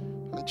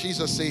 And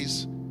Jesus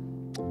says,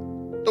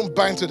 don't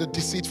buy into the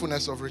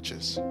deceitfulness of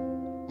riches.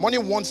 Money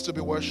wants to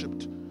be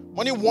worshipped.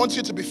 Money wants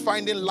you to be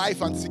finding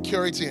life and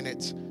security in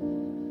it.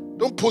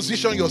 Don't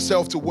position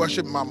yourself to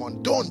worship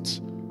mammon. Don't.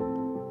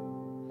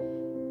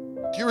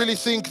 Do you really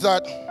think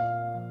that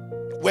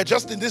we're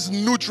just in this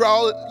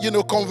neutral,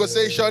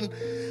 conversation?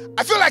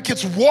 I feel like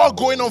it's war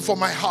going on for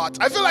my heart.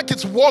 I feel like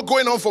it's war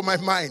going on for my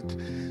mind.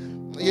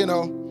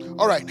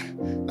 All right.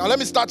 Now let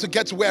me start to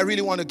get to where I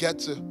really want to get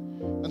to.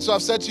 And so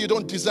I've said to you,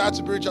 don't desire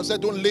to be rich. I've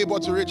said, don't labor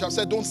to be rich. I've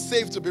said, don't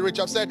save to be rich.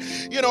 I've said,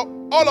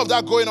 all of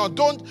that going on.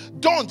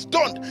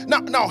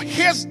 Don't. Now,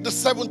 here's the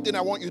seventh thing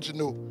I want you to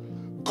know.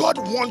 God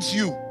wants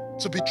you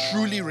to be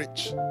truly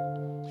rich.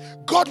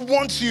 God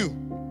wants you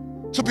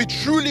to be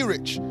truly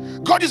rich.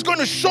 God is going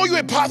to show you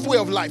a pathway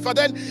of life, and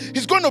then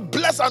he's going to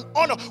bless and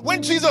honor.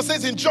 When Jesus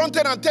says in John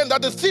 10 and 10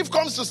 that the thief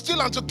comes to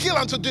steal and to kill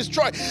and to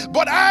destroy,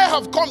 but I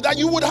have come that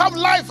you would have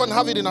life and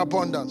have it in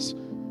abundance.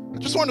 I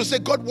just want to say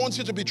God wants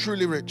you to be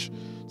truly rich.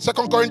 2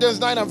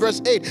 Corinthians 9 and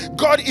verse 8,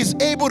 God is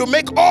able to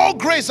make all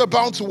grace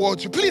abound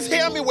towards you. Please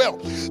hear me well.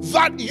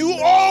 That you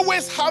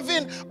always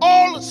having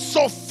all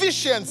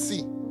sufficiency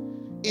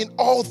in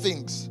all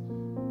things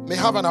may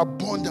have an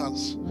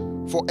abundance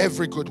for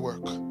every good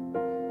work.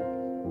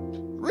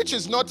 Rich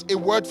is not a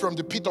word from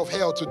the pit of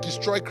hell to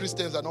destroy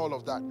Christians and all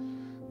of that.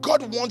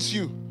 God wants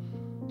you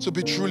to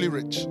be truly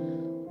rich.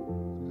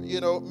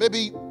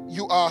 Maybe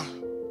you are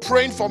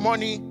praying for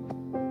money.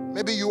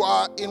 Maybe you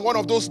are in one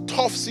of those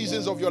tough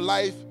seasons of your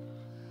life.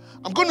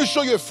 I'm going to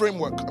show you a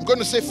framework. I'm going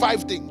to say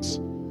 5 things.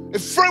 A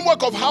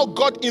framework of how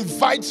God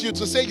invites you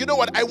to say, you know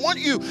what, I want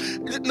you,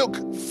 look,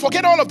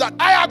 forget all of that.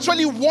 I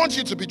actually want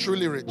you to be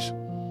truly rich.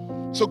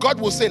 So God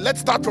will say,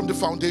 let's start from the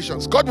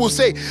foundations. God will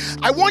say,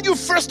 I want you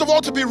first of all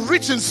to be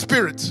rich in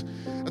spirit.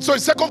 And so in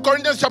 2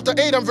 Corinthians chapter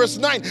 8 and verse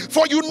 9,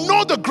 for you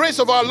know the grace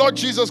of our Lord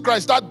Jesus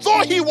Christ, that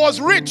though he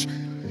was rich,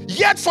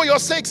 yet for your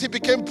sakes he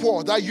became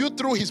poor, that you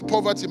through his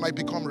poverty might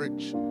become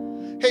rich.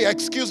 Hey,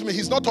 excuse me,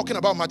 he's not talking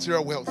about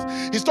material wealth.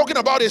 He's talking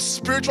about a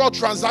spiritual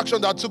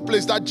transaction that took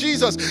place, that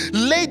Jesus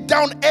laid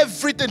down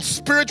everything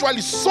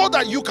spiritually so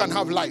that you can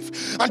have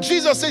life. And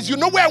Jesus says, you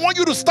know where I want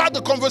you to start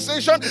the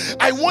conversation?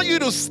 I want you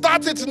to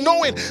start it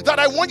knowing that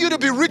I want you to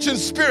be rich in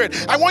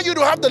spirit. I want you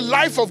to have the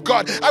life of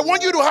God. I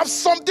want you to have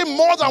something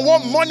more than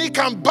what money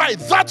can buy.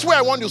 That's where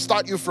I want to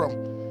start you from.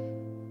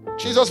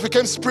 Jesus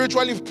became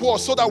spiritually poor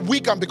so that we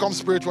can become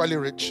spiritually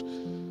rich.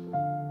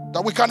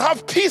 That we can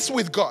have peace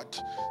with God.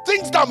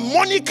 Things that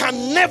money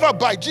can never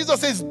buy.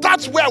 Jesus says,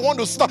 that's where I want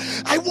to start.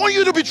 I want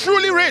you to be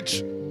truly rich.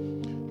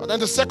 And then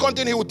the second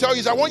thing he will tell you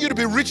is, I want you to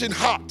be rich in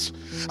heart.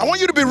 I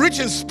want you to be rich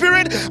in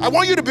spirit. I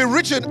want you to be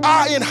rich in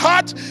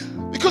heart.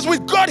 Because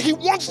with God, he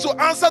wants to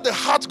answer the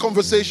heart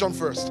conversation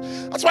first.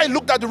 That's why he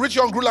looked at the rich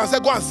young ruler and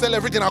said, go and sell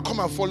everything and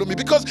come and follow me.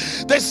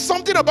 Because there's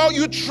something about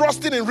you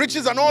trusting in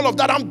riches and all of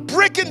that. I'm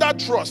breaking that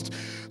trust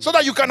so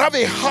that you can have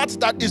a heart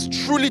that is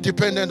truly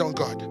dependent on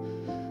God.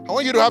 I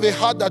want you to have a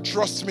heart that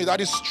trusts me,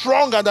 that is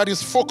strong and that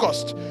is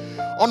focused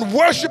on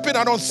worshiping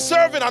and on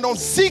serving and on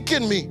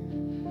seeking me.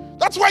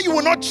 That's why you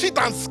will not cheat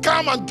and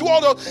scam and do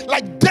all the,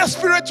 like,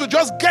 desperate to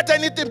just get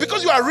anything,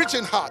 because you are rich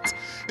in heart,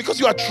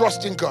 because you are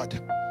trusting God.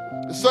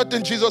 The third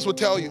thing Jesus will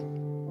tell you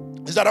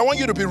is that I want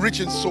you to be rich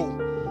in soul.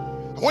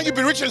 I want you to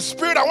be rich in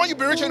spirit. I want you to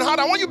be rich in heart.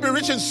 I want you to be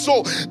rich in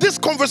soul. This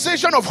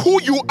conversation of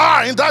who you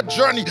are in that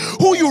journey,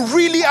 who you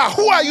really are,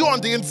 who are you on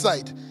the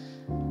inside?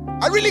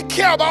 I really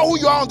care about who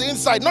you are on the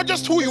inside, not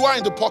just who you are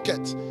in the pocket.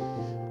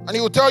 And he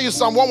will tell you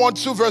Psalm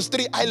 112 verse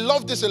 3. I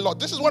love this a lot.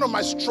 This is one of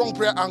my strong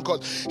prayer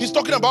anchors. He's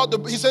talking about,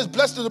 he says,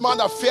 blessed is the man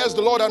that fears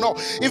the Lord and all.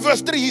 In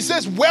verse 3, he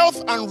says,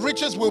 wealth and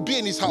riches will be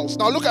in his house.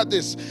 Now look at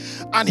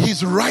this. And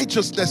his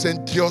righteousness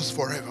endures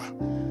forever.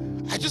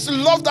 I just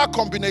love that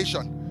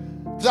combination.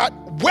 That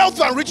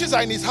wealth and riches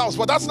are in his house,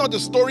 but that's not the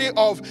story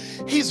of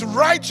his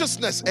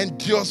righteousness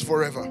endures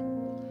forever.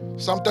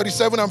 Psalm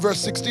 37 and verse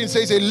 16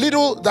 says, a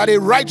little that a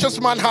righteous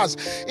man has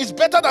is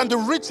better than the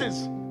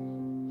riches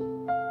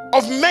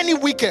of many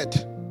wicked.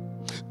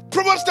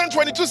 Proverbs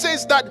 10:22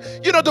 says that,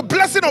 the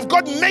blessing of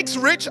God makes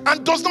rich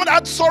and does not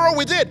add sorrow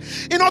with it.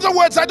 In other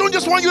words, I don't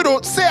just want you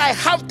to say, I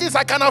have this,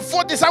 I can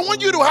afford this. I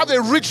want you to have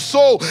a rich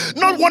soul,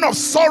 not one of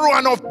sorrow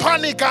and of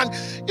panic. And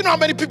you know how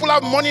many people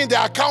have money in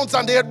their accounts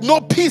and they have no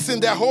peace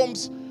in their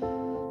homes?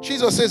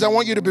 Jesus says, I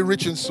want you to be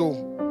rich in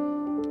soul.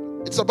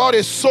 It's about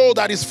a soul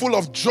that is full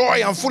of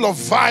joy and full of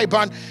vibe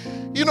and,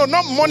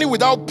 not money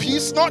without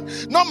peace, not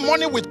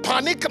money with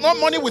panic, not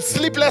money with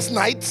sleepless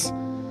nights,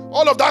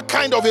 all of that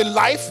kind of a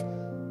life.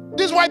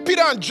 This is why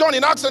Peter and John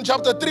in Acts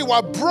chapter 3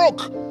 were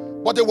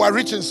broke, but they were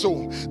rich in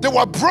soul. They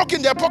were broke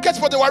in their pockets,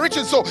 but they were rich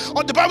in soul.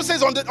 The Bible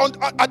says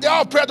at the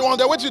hour of prayer, they were on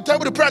their way to the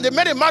temple to pray, and they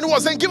met a man who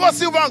was saying, give us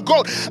silver and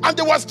gold. And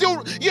they were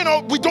still,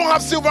 we don't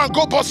have silver and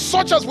gold, but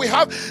such as we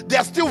have, they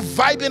are still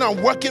vibing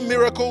and working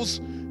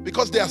miracles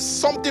because there's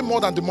something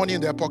more than the money in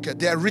their pocket.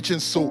 They are rich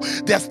in soul.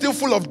 They are still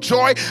full of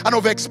joy and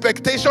of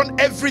expectation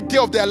every day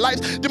of their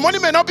lives. The money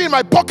may not be in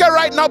my pocket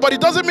right now, but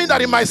it doesn't mean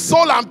that in my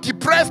soul I'm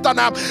depressed and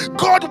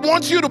God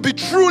wants you to be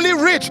truly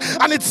rich.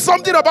 And it's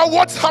something about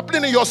what's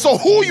happening in your soul,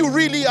 who you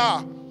really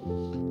are.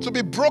 To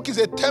be broke is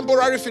a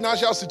temporary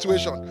financial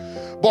situation,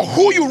 but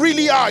who you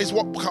really are is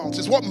what counts,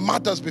 is what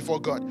matters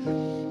before God.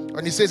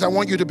 And he says, I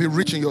want you to be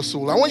rich in your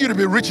soul. I want you to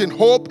be rich in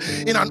hope,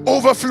 in an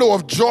overflow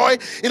of joy,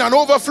 in an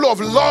overflow of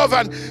love.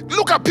 And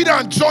look at Peter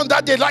and John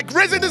that day, like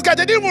raising this guy.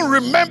 They didn't even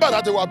remember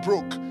that they were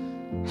broke.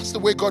 That's the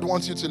way God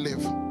wants you to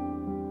live.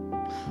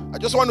 I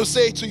just want to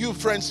say to you,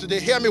 friends,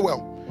 today, hear me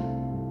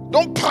well.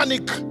 Don't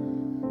panic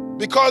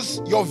because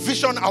your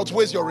vision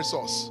outweighs your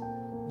resource.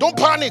 Don't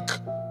panic.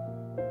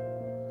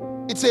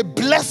 It's a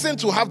blessing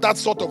to have that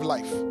sort of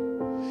life.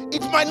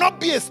 It might not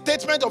be a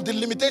statement of the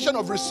limitation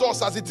of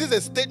resource as it is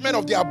a statement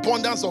of the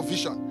abundance of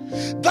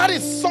vision. That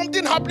is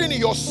something happening in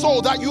your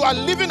soul that you are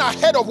living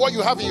ahead of what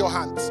you have in your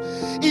hands.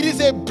 It is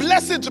a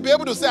blessing to be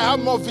able to say, I have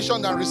more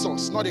vision than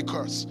resource, not a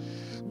curse.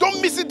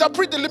 Don't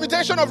misinterpret the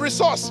limitation of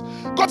resource.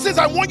 God says,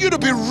 I want you to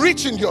be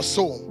rich in your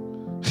soul.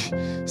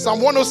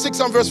 Psalm 106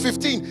 and verse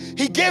 15,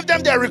 he gave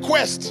them their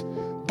request,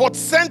 but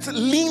sent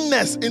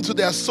leanness into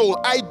their soul.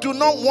 I do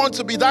not want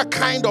to be that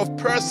kind of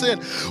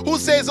person who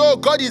says, oh,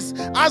 God is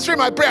answering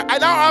my prayer. I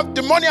now have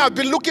the money I've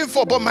been looking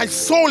for, but my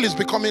soul is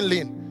becoming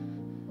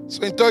lean.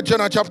 So in 3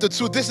 John chapter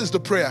 2, this is the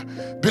prayer.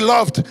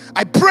 Beloved,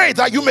 I pray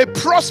that you may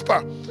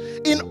prosper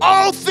in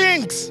all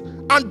things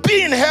and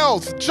be in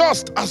health,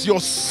 just as your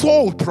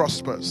soul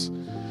prospers.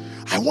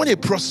 I want a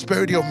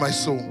prosperity of my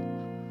soul.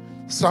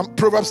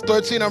 Proverbs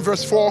 13 and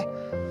verse 4.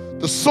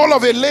 The soul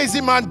of a lazy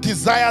man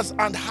desires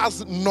and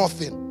has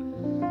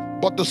nothing,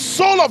 but the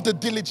soul of the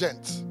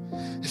diligent,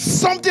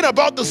 something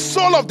about the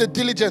soul of the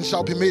diligent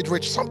shall be made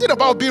rich. Something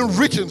about being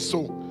rich in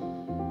soul.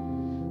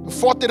 The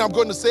fourth thing I'm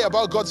going to say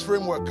about God's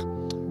framework,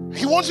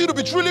 he wants you to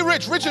be truly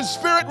rich, rich in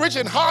spirit, rich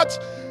in heart,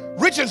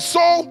 rich in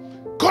soul.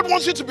 God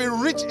wants you to be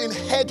rich in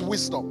head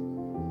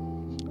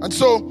wisdom. And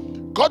so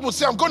God will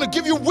say, I'm going to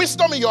give you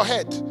wisdom in your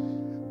head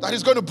that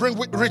is going to bring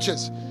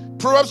riches.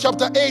 Proverbs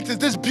chapter 8 is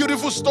this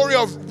beautiful story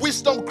of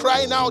wisdom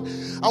crying out.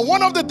 And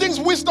one of the things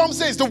wisdom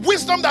says, the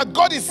wisdom that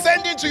God is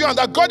sending to you and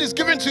that God is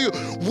giving to you,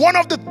 one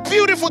of the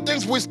beautiful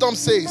things wisdom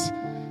says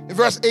in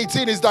verse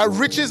 18 is that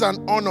riches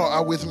and honor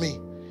are with me,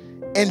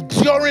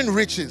 enduring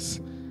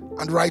riches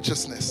and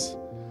righteousness.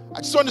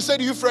 I just want to say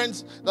to you,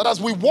 friends, that as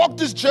we walk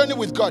this journey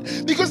with God,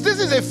 because this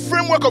is a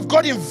framework of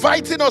God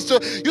inviting us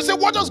to, you say,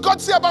 what does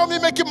God say about me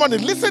making money?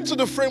 Listen to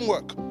the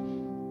framework.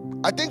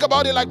 I think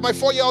about it like my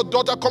 4-year-old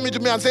daughter coming to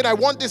me and saying, I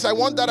want this, I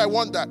want that, I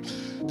want that.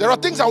 There are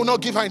things I will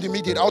not give her in the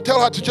immediate. I'll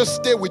tell her to just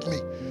stay with me.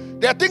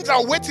 There are things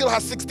I'll wait till her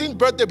 16th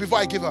birthday before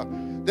I give her.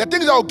 There are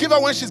things I'll give her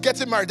when she's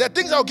getting married. There are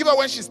things I'll give her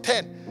when she's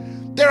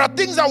 10. There are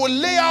things I will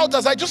lay out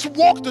as I just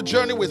walk the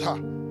journey with her.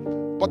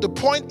 But the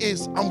point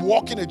is, I'm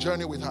walking a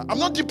journey with her. I'm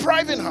not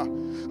depriving her.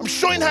 I'm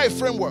showing her a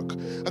framework.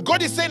 And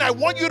God is saying, I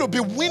want you to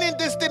be winning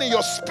this thing in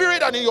your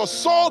spirit and in your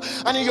soul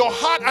and in your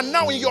heart and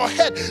now in your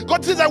head.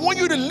 God says, I want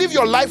you to live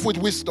your life with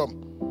wisdom.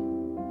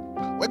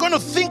 We're going to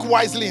think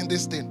wisely in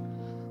this thing.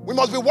 We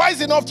must be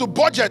wise enough to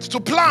budget, to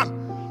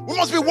plan. We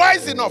must be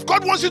wise enough.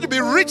 God wants you to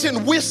be rich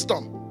in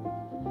wisdom.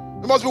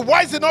 We must be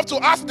wise enough to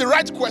ask the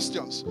right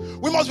questions.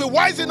 We must be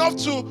wise enough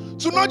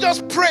to not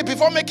just pray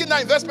before making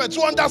that investment,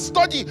 to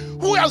understudy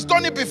who has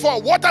done it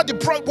before. What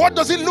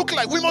does it look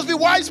like? We must be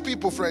wise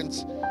people,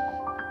 friends.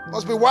 We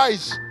must be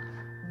wise.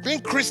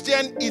 Being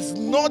Christian is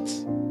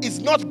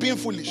not being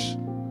foolish.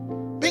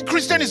 Being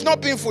Christian is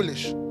not being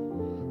foolish.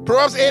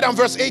 Proverbs 8 and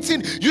verse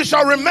 18, you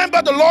shall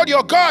remember the Lord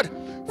your God,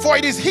 for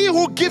it is he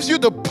who gives you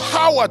the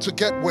power to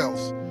get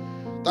wealth,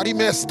 that he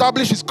may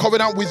establish his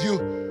covenant with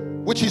you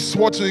which he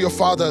swore to your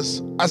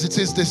fathers, as it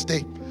is this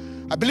day.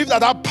 I believe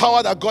that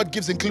power that God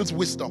gives includes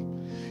wisdom.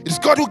 It's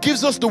God who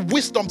gives us the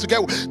wisdom to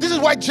get. This is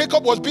why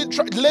Jacob was being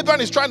Laban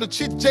is trying to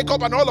cheat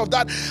Jacob and all of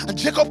that. And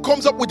Jacob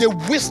comes up with a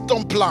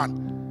wisdom plan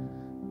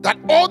that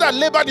all that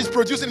Laban is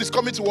producing is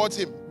coming towards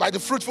him by the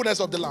fruitfulness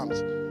of the land.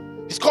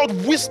 It's called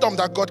wisdom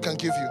that God can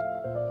give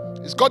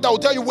you. It's God that will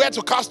tell you where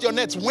to cast your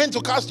nets, when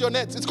to cast your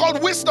nets. It's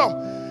called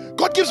wisdom.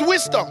 God gives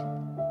wisdom.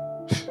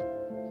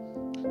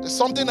 There's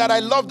something that I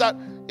love that,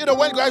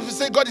 when guys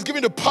say God is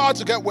giving the power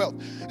to get wealth,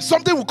 it's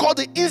something we call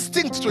the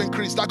instinct to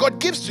increase that God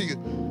gives to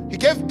you. He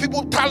gave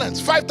people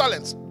talents, 5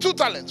 talents, 2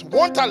 talents,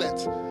 1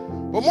 talent.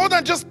 But more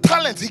than just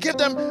talents, he gave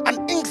them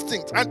an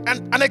instinct and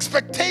an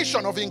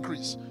expectation of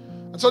increase.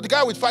 And so the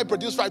guy with 5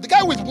 produced 5. The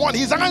guy with 1,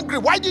 he's angry.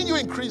 Why didn't you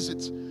increase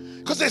it?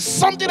 Because there's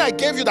something I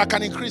gave you that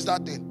can increase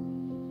that thing.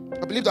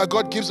 I believe that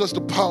God gives us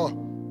the power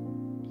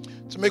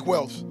to make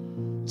wealth.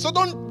 So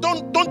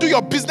don't do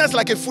your business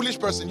like a foolish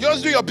person. You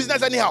just do your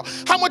business anyhow.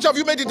 How much have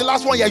you made in the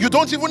last 1 year? You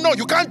don't even know.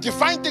 You can't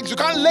define things. You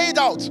can't lay it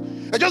out.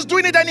 You're just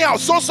doing it anyhow.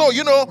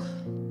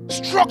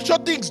 Structure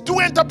things. Do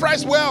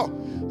enterprise well.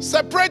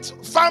 Separate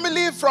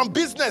family from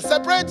business.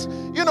 Separate,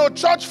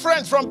 church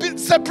friends from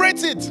business.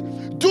 Separate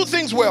it. Do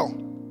things well.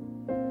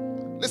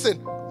 Listen,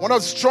 one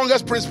of the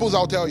strongest principles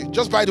I'll tell you,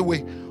 just by the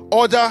way,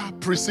 order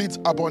precedes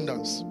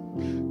abundance.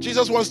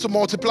 Jesus wants to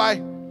multiply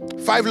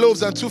 5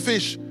 loaves and 2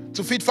 fish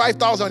to feed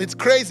 5,000. It's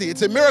crazy.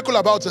 It's a miracle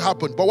about to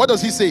happen. But what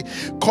does he say?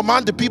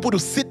 Command the people to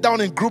sit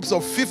down in groups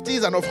of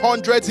 50s and of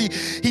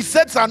 100s. He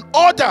sets an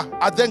order,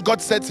 and then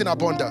God sets in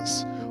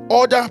abundance.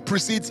 Order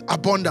precedes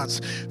abundance.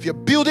 If you're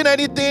building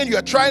anything,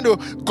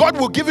 God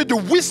will give you the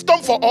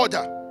wisdom for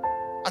order,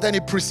 and then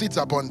it precedes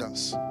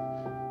abundance.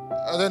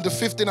 And then the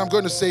 5th thing I'm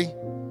going to say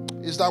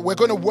is that we're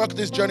going to work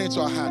this journey into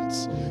our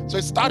hands. So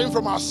it's starting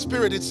from our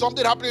spirit. It's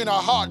something happening in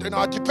our heart, in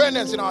our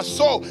dependence, in our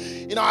soul,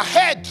 in our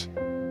head.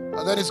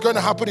 And then it's going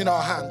to happen in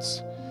our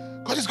hands.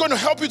 God is going to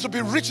help you to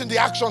be rich in the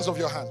actions of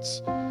your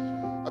hands.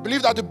 I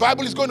believe that the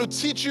Bible is going to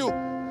teach you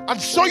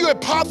and show you a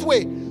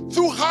pathway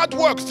through hard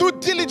work, through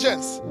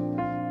diligence,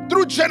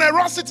 through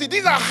generosity.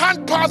 These are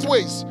hand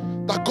pathways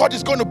that God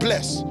is going to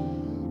bless.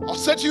 I'll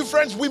say to you,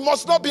 friends, we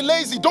must not be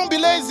lazy. Don't be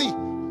lazy.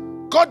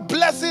 God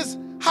blesses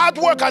hard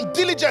work and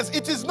diligence.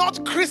 It is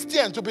not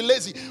Christian to be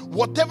lazy.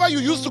 Whatever you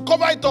use to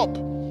cover it up,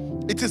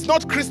 it is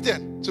not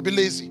Christian to be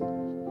lazy.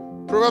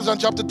 Proverbs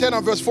chapter 10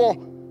 and verse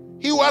 4.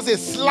 He who has a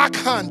slack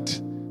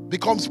hand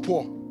becomes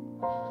poor,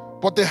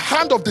 but the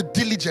hand of the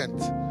diligent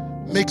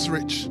makes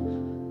rich.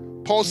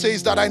 Paul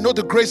says that I know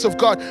the grace of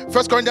God.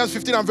 1 Corinthians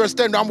 15 and verse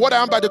 10. I'm what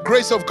I am by the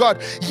grace of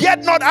God.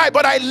 Yet not I,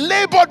 but I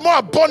labored more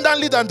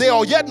abundantly than they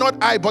all. Yet not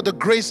I, but the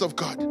grace of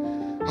God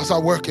has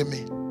at work in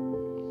me.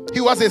 He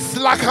who has a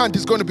slack hand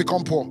is going to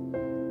become poor.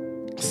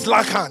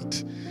 Slack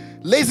hand.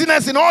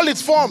 Laziness in all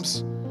its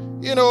forms.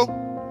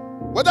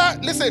 Whether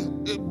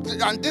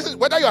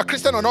you are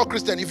Christian or not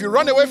Christian, if you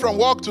run away from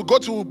work to go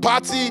to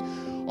party,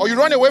 or you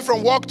run away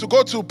from work to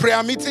go to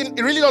prayer meeting,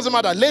 it really doesn't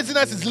matter.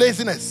 Laziness is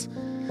laziness.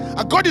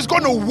 And God is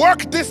going to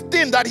work this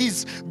thing that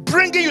He's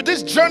bringing you,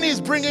 this journey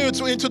is bringing you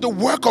into the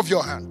work of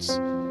your hands.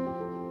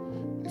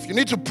 If you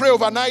need to pray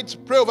overnight,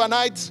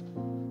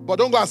 but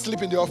don't go and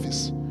sleep in the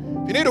office.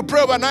 If you need to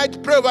pray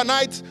overnight, pray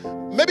overnight.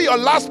 Maybe your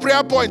last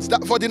prayer point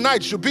for the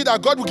night should be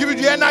that God will give you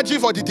the energy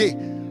for the day.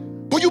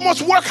 But you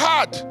must work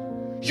hard.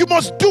 You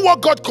must do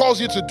what God calls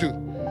you to do.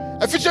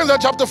 Ephesians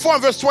chapter 4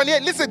 and verse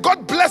 28. Listen,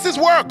 God blesses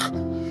work.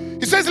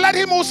 He says, let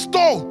him who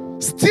stole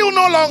steal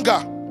no longer,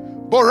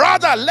 but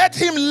rather let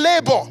him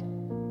labor.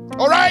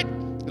 All right?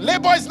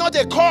 Labor is not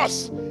a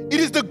curse. It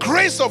is the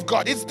grace of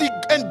God. It's the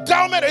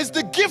endowment. It's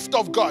the gift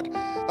of God.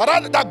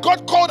 That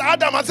God called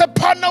Adam and said,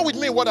 partner with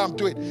me in what I'm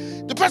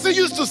doing. The person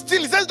used to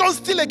steal. He says, don't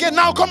steal again.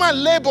 Now come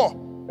and labor.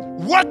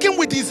 Working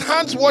with his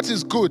hands what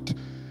is good,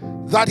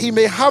 that he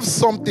may have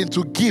something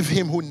to give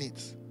him who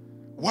needs.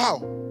 Wow.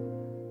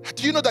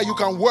 Do you know that you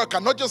can work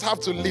and not just have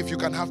to live, you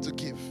can have to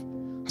give?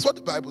 That's what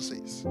the Bible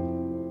says.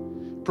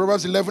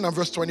 Proverbs 11 and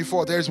verse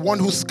 24. There is one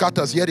who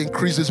scatters, yet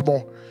increases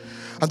more.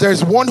 And there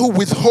is one who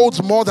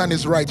withholds more than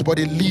is right, but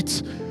it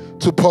leads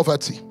to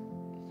poverty.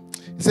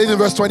 It says in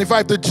verse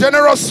 25, the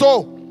generous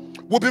soul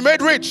will be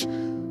made rich.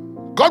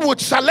 God will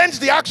challenge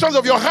the actions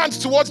of your hands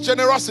towards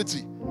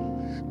generosity.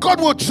 God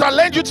will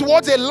challenge you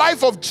towards a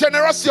life of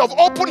generosity, of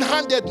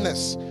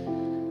open-handedness.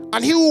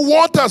 And he who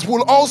waters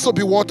will also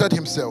be watered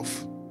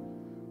himself.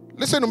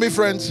 Listen to me,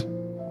 friends.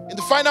 In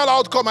the final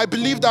outcome, I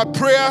believe that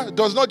prayer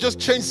does not just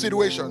change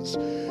situations.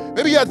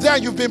 Maybe you're there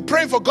and you've been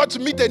praying for God to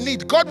meet a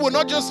need. God will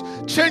not just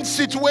change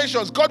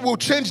situations. God will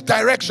change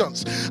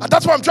directions. And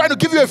that's why I'm trying to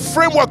give you a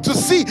framework to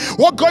see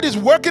what God is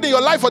working in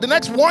your life for the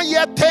next 1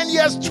 year, 10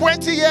 years,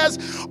 20 years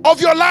of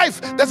your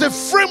life. There's a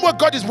framework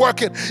God is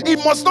working. It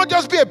must not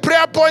just be a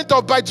prayer point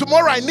of by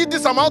tomorrow I need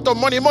this amount of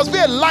money. It must be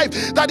a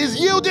life that is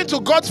yielding to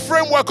God's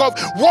framework of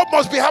what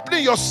must be happening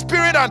in your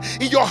spirit and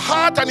in your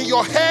heart and in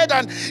your head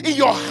and in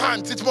your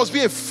hands. It must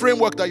be a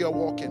framework that you're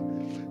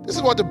walking. This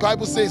is what the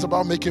Bible says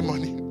about making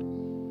money.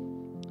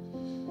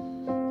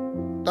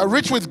 That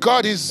rich with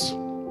God is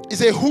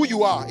a who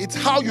you are. It's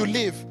how you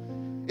live.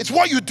 It's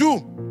what you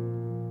do.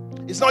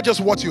 It's not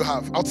just what you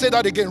have. I'll say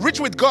that again. Rich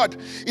with God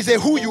is a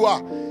who you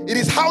are. It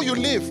is how you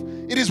live.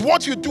 It is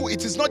what you do.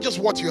 It is not just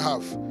what you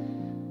have.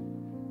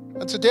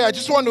 And today I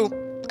just want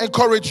to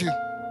encourage you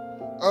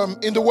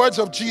in the words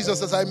of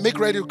Jesus as I make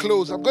ready to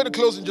close. I'm going to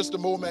close in just a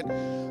moment.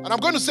 And I'm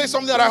going to say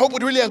something that I hope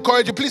would really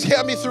encourage you. Please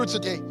hear me through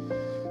today.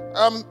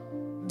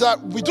 That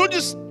we don't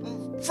just,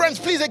 friends,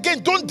 please again,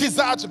 don't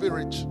desire to be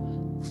rich.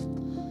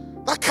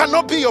 That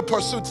cannot be your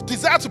pursuit.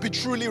 Desire to be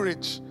truly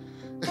rich.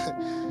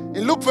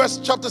 In Luke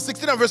chapter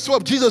 16 and verse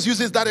 12, Jesus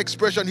uses that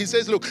expression. He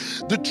says, look,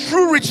 the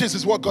true riches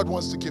is what God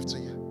wants to give to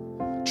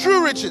you.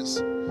 True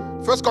riches.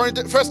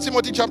 1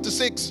 Timothy chapter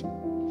 6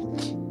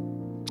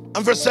 and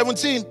verse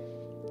 17.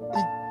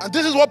 And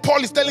this is what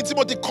Paul is telling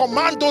Timothy.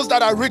 Command those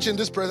that are rich in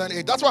this present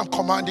age. That's why I'm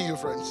commanding you,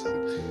 friends.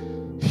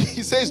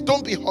 He says,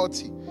 don't be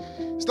haughty.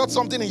 It's not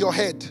something in your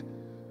head.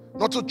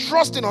 Not to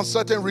trust in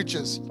uncertain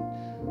riches,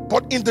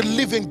 but in the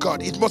living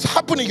God. It must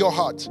happen in your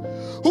heart.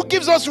 Who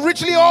gives us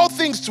richly all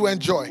things to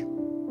enjoy.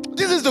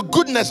 This is the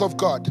goodness of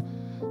God.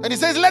 And he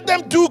says, let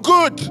them do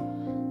good,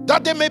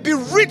 that they may be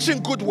rich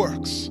in good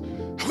works.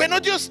 We're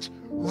not just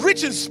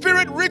rich in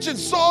spirit, rich in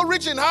soul,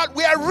 rich in heart.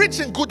 We are rich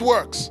in good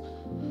works.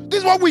 This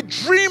is what we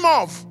dream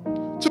of.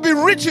 To be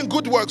rich in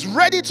good works,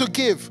 ready to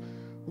give,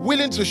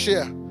 willing to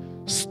share,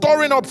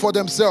 storing up for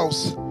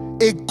themselves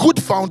a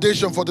good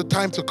foundation for the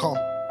time to come,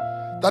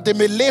 that they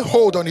may lay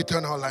hold on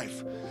eternal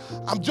life.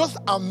 I'm just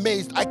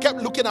amazed. I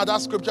kept looking at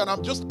that scripture and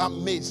I'm just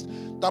amazed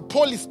that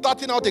Paul is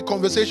starting out a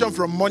conversation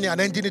from money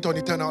and ending it on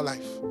eternal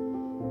life.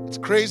 It's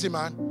crazy,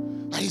 man.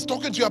 And he's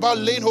talking to you about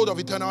laying hold of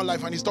eternal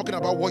life, and he's talking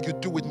about what you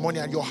do with money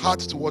and your heart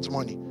towards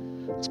money.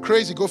 It's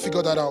crazy. Go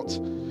figure that out.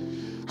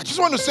 I just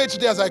want to say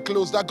today as I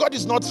close that God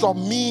is not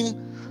some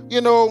mean,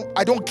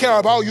 I don't care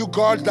about you,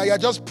 God, that you're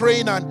just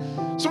praying.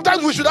 And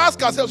sometimes we should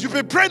ask ourselves, you've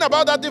been praying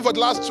about that thing for the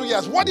last 2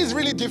 years. What is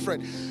really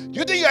different?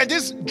 You think you're in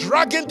this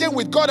dragging thing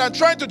with God and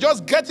trying to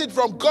just get it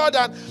from God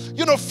and,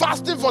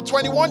 fasting for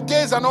 21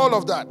 days and all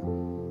of that.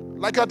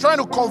 Like you're trying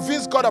to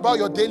convince God about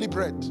your daily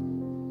bread.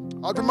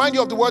 I'll remind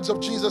you of the words of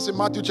Jesus in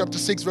Matthew chapter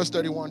 6, verse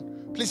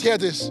 31. Please hear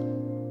this.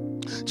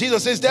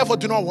 Jesus says, therefore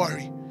do not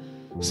worry,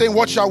 saying,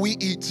 what shall we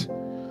eat?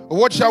 Or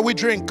what shall we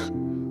drink?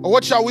 Or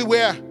what shall we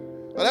wear?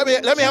 Or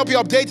let me help you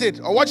update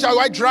it. Or what shall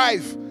I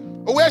drive?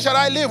 Or where shall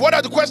I live? What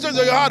are the questions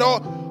of your heart?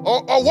 Or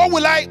what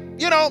will I,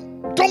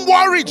 don't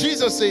worry,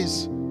 Jesus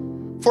says.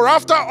 For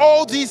after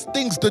all these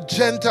things the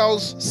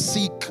Gentiles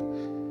seek.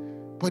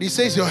 But he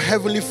says your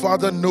heavenly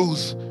Father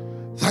knows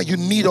that you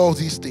need all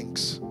these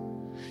things.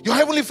 Your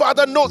heavenly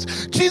Father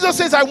knows. Jesus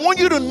says, I want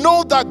you to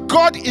know that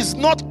God is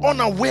not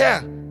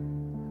unaware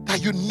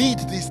that you need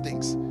these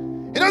things.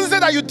 He doesn't say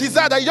that you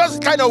desire, that you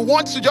just kind of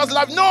want to just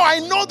laugh. No, I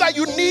know that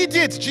you need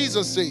it,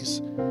 Jesus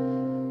says.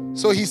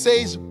 So he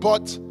says,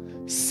 but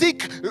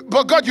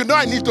God,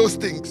 I need those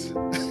things.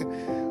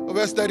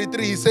 Verse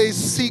 33, he says,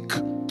 seek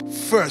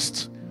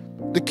first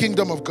the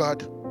kingdom of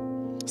God.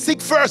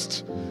 Seek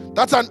first.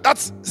 That's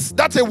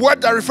a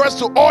word that refers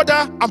to order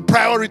and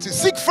priority.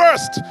 Seek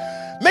first.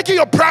 Make it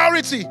your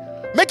priority.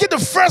 Make it the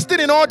first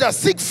thing in order.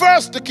 Seek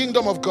first the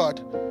kingdom of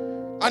God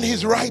and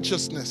his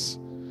righteousness.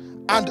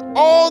 And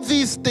all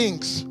these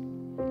things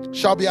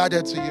shall be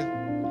added to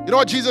you. You know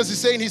what Jesus is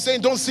saying? He's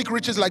saying, don't seek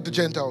riches like the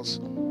Gentiles.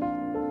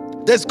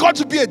 There's got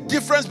to be a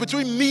difference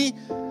between me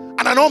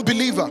and an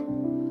unbeliever.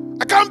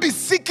 I can't be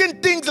seeking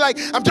things like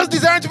I'm just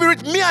desiring to be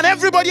rich. Me and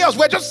everybody else,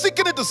 we're just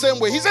seeking it the same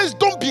way. He says,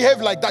 don't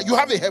behave like that. You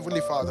have a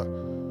heavenly Father.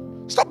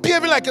 Stop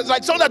behaving like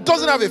someone that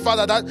doesn't have a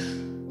father.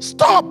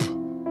 Stop.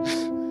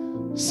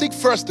 Seek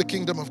first the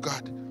kingdom of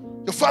God.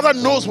 Your Father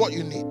knows what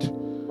you need.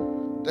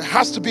 There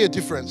has to be a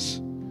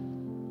difference.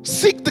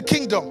 Seek the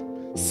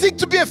kingdom. Seek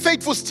to be a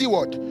faithful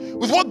steward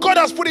with what God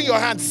has put in your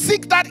hands.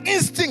 Seek that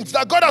instinct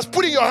that God has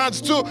put in your hands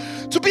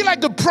to be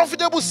like the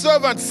profitable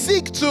servant.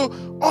 Seek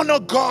to honor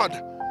God.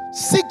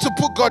 Seek to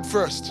put God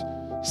first.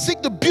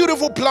 Seek the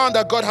beautiful plan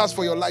that God has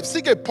for your life.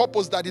 Seek a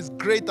purpose that is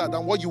greater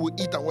than what you will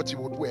eat and what you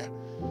would wear.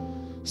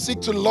 Seek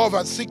to love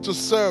and seek to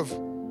serve.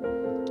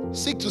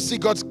 Seek to see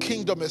God's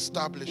kingdom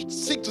established.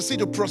 Seek to see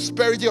the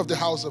prosperity of the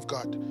house of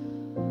God.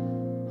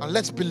 And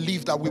let's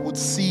believe that we would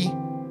see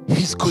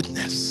his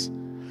goodness.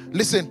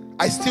 Listen,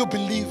 I still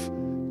believe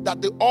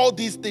that all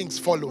these things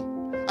follow.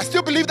 I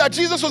still believe that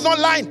Jesus was not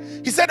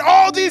lying. He said,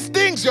 all these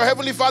things, your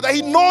heavenly Father,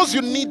 he knows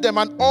you need them,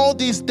 and all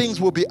these things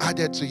will be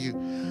added to you.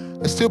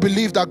 I still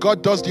believe that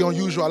God does the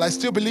unusual. I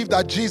still believe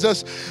that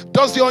Jesus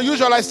does the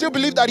unusual. I still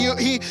believe that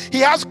he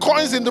has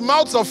coins in the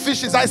mouths of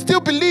fishes. I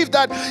still believe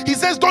that he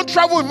says, don't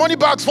travel with money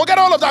bags. Forget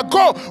all of that.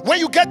 Go. When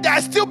you get there,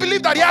 I still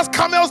believe that he has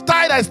camels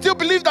tied. I still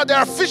believe that there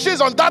are fishes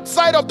on that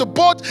side of the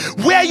boat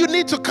where you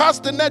need to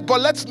cast the net.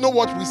 But let's know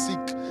what we seek.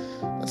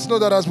 Let's know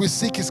that as we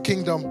seek his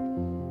kingdom,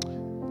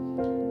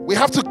 we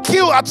have to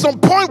kill, at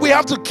some point, we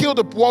have to kill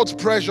the world's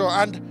pressure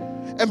and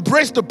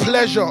embrace the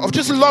pleasure of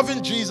just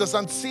loving Jesus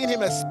and seeing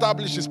him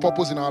establish his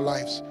purpose in our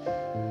lives.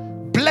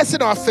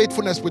 Blessing our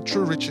faithfulness with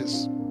true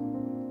riches.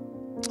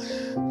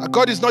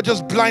 God is not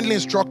just blindly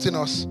instructing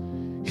us.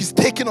 He's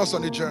taking us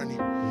on a journey.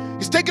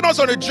 He's taking us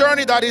on a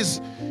journey that is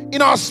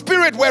In our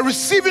spirit, we're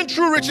receiving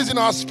true riches in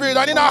our spirit.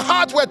 And in our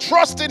heart, we're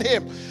trusting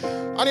Him.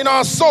 And in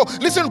our soul,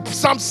 listen,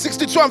 Psalm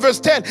 62 and verse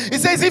 10.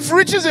 It says, if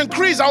riches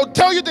increase, I will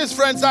tell you this,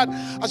 friends, that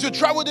as you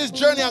travel this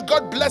journey and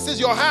God blesses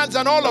your hands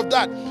and all of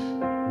that,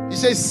 He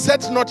says,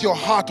 set not your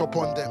heart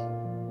upon them.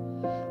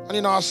 And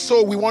in our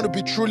soul, we want to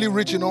be truly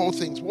rich in all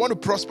things. We want to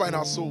prosper in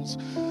our souls.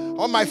 I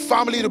want my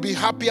family to be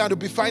happy and to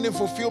be finding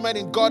fulfillment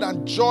in God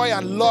and joy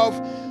and love.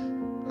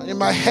 And in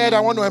my head,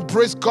 I want to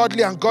embrace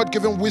godly and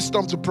God-given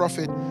wisdom to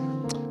profit.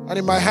 And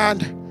in my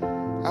hand,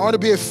 I want to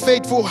be a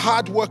faithful,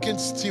 hard-working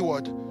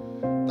steward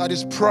that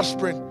is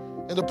prospering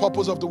in the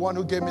purpose of the one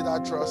who gave me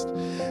that trust.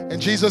 In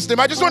Jesus' name,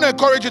 I just want to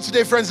encourage you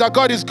today, friends, that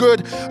God is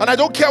good. And I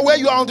don't care where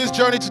you are on this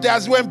journey today,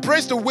 as you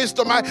embrace the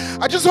wisdom,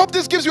 I just hope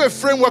this gives you a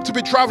framework to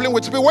be traveling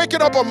with, to be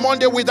waking up on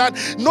Monday with that,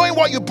 knowing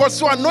what you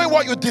pursue and knowing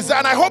what you desire.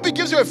 And I hope it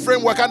gives you a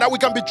framework and that we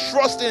can be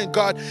trusting in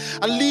God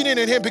and leaning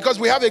in Him, because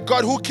we have a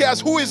God who cares,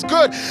 who is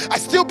good. I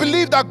still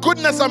believe that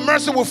goodness and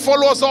mercy will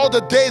follow us all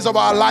the days of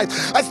our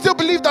life. I still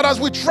believe that as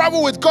we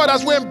travel with God,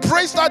 as we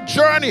embrace that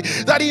journey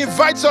that He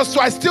invites us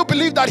to, I still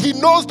believe that He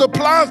knows the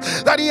plans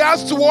that He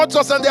has towards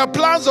us, and they are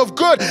plans of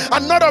good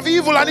and not of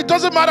evil. And it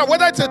doesn't matter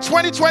whether it's a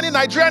 2020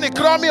 Nigerian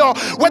economy or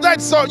whether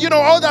it's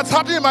all that's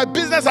happening in my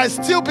business. I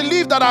still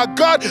believe that our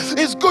God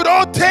is good.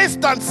 Oh,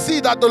 taste and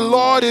see that the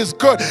Lord is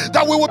good,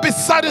 that we will be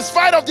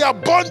satisfied of the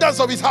abundance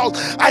of His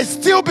house. I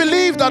still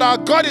believe that our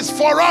God is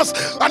for us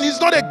and He's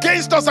not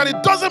against us, and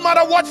it doesn't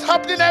matter what's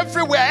happening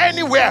everywhere,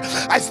 anywhere.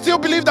 I still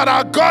believe that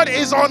our God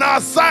is on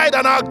our side,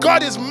 and our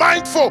God is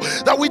mindful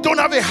that we don't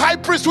have a high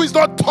priest who is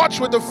not touched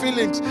with the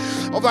feelings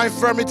of our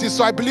infirmities.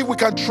 So I believe we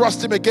can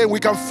trust Him again, we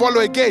can follow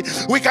again,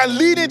 we can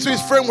lean into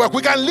His framework,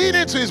 we can lean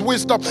into His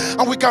wisdom,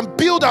 and we can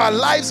build our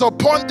lives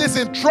upon this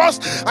in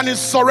trust and in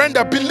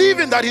surrender,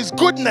 believing that His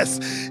goodness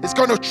is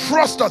going to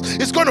trust us,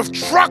 it's going to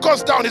track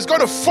us down, it's going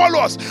to follow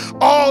us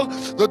all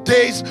the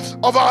days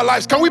of our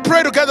lives. Can we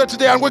pray together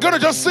today? And we're going to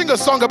just sing a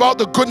song about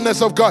the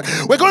goodness of God.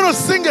 We're going to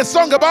sing a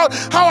song about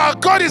how our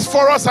God is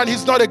for us and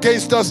He's not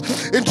against us.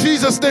 In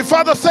Jesus' name,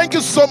 Father, thank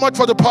you so much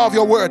for the power of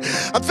your word.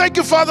 And thank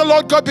you, Father,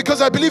 Lord God,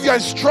 because I believe you're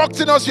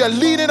instructing us, you're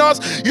leading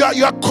us, you are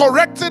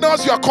correcting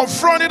us, you are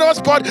confronting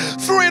us, but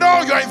through it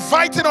all, you are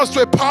inviting us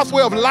to a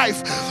pathway of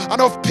life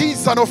and of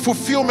peace and of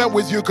fulfillment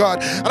with you,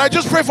 God. And I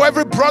just pray for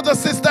every brother,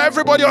 sister,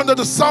 everybody under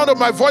the sound of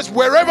my voice,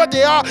 wherever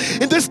they are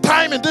in this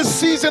time, in this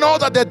season, all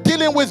that they're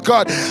dealing with,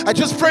 God. I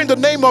just pray in the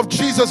name of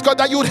Jesus, God,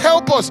 that you would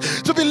help us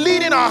to be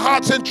leading our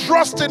hearts and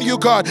trusting you,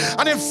 God,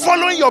 and in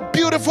following your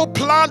beautiful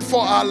plan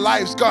for our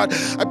lives, God.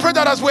 I pray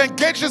that as we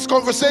engage this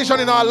conversation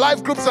in our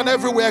life groups and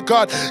everywhere,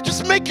 God,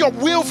 just make your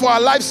will for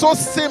our lives so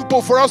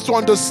simple for us to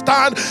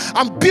understand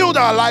and build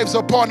our lives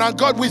upon. And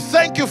God, we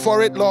thank you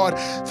for it, Lord.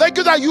 Thank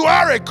you that you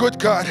are a good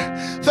God.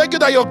 Thank you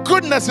that your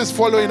goodness is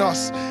following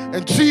us.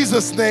 In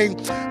Jesus' name.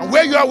 And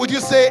where you are, would you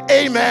say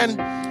amen?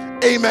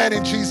 Amen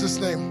in Jesus'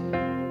 name.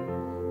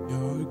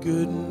 Your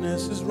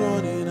goodness is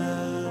running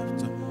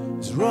after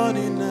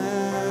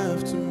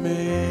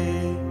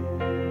me.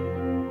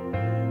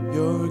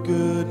 Your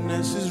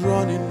goodness is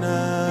running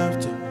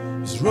after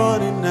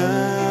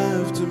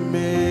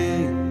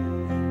me.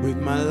 With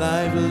my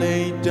life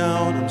laid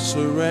down, I'm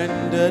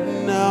surrendered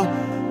now.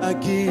 I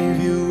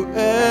give you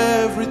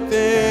everything.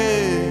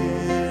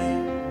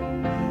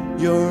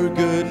 Your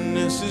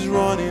goodness is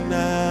running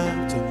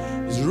after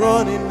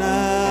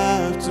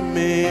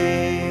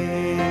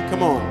me.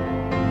 Come on.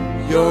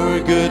 Your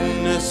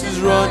goodness is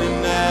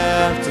running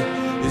after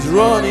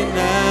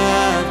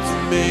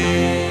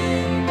me.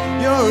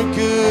 Your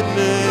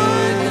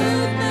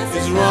goodness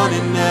is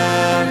running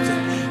after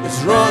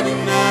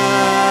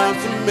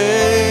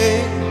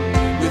me.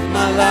 With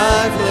my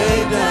life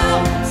laid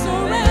down,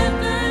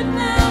 surrendered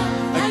now,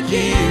 I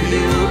give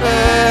you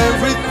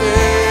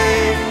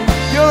everything.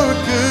 Your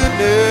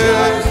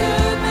goodness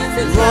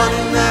is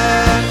running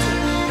after.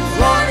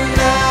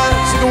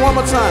 Sing it one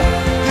more time.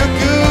 Your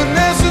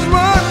goodness is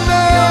running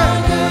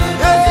after.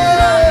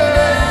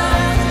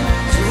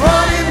 It's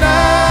running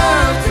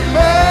after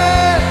me.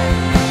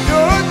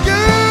 Your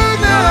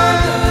goodness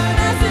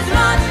is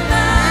running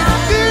after.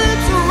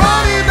 It's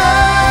running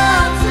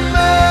after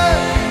me.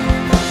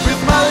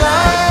 With my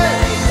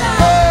life,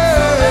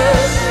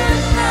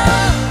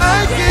 I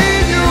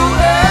give you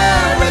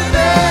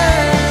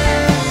everything.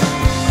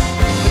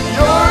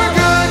 Your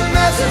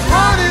goodness is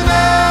running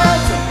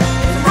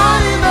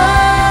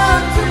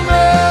after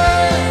me.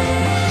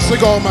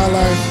 Sing all my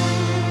life.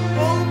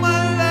 All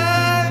my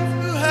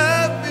life you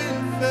have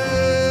been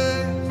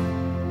faithful.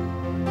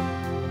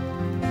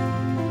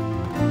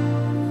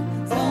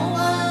 All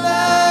my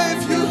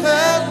life you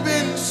have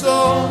been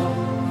so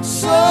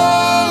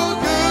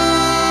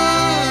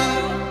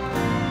good.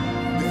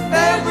 With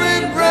every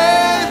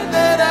breath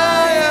that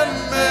I am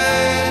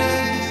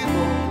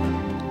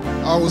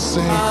able, I will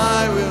sing.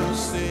 I will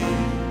sing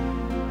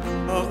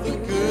of the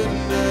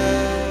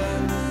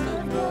goodness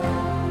of God.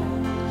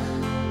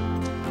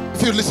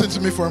 If you listen to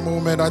me for a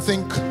moment, I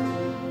think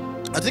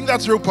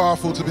that's real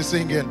powerful to be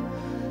singing.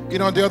 You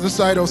know, on the other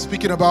side of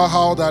speaking about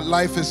how that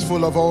life is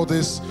full of all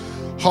these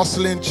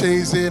hustling,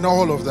 chasing,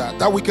 all of that.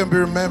 That we can be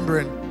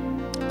remembering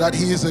that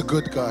He is a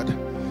good God.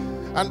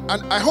 And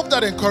I hope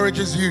that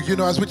encourages you,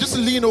 as we just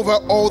lean over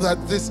all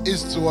that this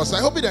is to us. I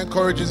hope it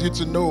encourages you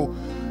to know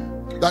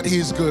that He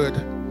is good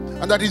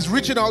and that He's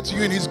reaching out to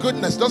you in His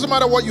goodness. Doesn't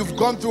matter what you've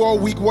gone through all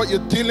week, what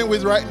you're dealing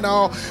with right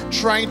now,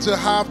 trying to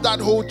have that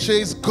whole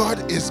chase,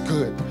 God is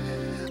good.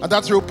 And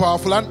that's real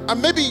powerful.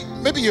 And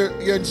maybe you're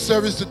in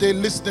service today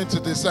listening to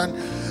this,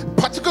 and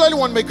particularly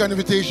want to make an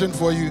invitation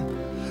for you,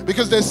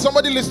 because there's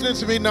somebody listening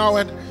to me now,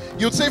 and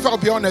you'd say, if I'll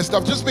be honest,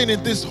 I've just been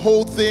in this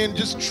whole thing,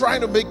 just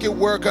trying to make it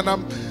work, and I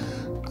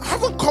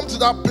haven't come to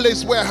that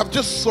place where I have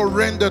just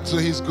surrendered to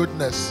His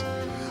goodness.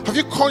 Have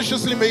you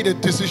consciously made a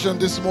decision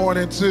this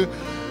morning to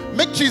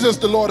make Jesus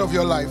the Lord of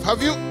your life?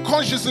 Have you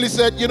consciously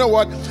said, you know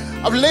what,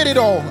 I've laid it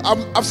all,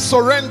 I've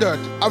surrendered,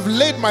 I've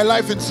laid my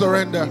life in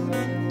surrender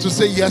to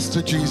say yes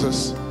to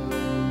Jesus?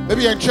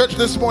 Maybe you're in church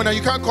this morning and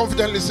you can't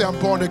confidently say, I'm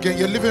born again.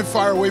 You're living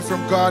far away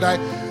from God. I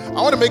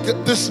want to make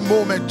this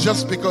moment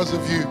just because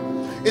of you.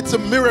 It's a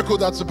miracle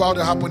that's about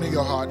to happen in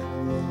your heart.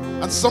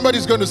 And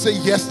somebody's going to say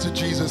yes to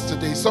Jesus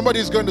today.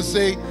 Somebody's going to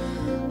say,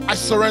 I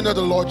surrender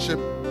the lordship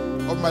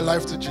of my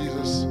life to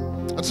Jesus.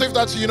 And so if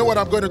that's you, know what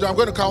I'm going to do? I'm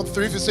going to count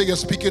 3. If you say you're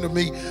speaking to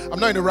me, I'm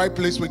not in the right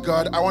place with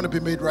God, I want to be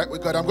made right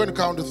with God, I'm going to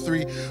count to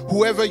 3.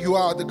 Whoever you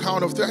are at the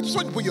count of 3, I just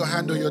want you to put your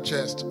hand on your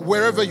chest.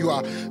 Wherever you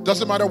are,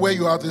 doesn't matter where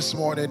you are this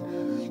morning.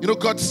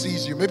 God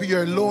sees you. Maybe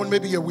you're alone,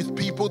 maybe you're with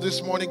people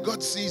this morning.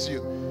 God sees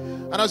you.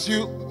 And as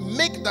you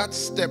make that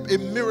step, a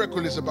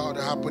miracle is about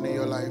to happen in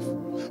your life.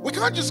 We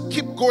can't just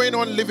keep going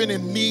on living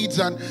in needs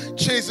and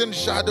chasing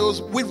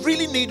shadows. We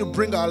really need to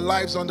bring our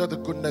lives under the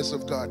goodness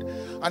of God.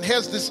 And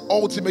here's this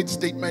ultimate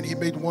statement He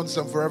made once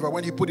and forever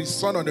when He put His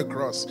Son on the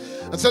cross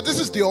and said, this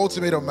is the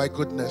ultimate of my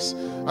goodness.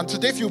 And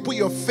today, if you put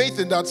your faith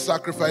in that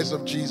sacrifice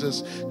of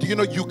Jesus, do you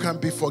know you can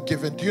be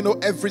forgiven? Do you know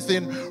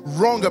everything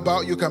wrong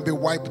about you can be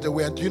wiped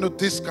away? And do you know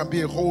this can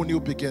be a whole new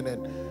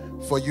beginning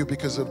for you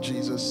because of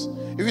Jesus?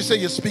 If you say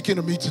you're speaking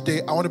to me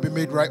today, I want to be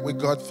made right with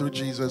God through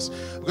Jesus,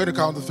 I'm going to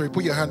count to 3.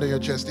 Put your hand on your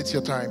chest. It's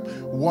your time.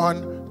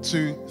 1,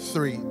 2,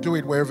 3. Do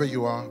it wherever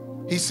you are.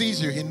 He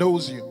sees you. He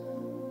knows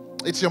you.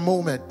 It's your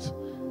moment.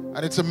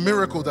 And it's a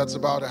miracle that's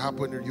about to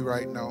happen to you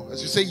right now.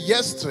 As you say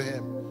yes to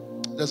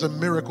Him, there's a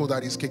miracle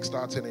that He's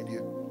kickstarting in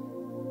you.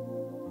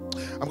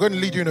 I'm going to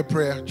lead you in a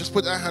prayer. Just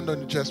put that hand on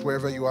your chest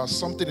wherever you are.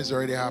 Something is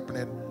already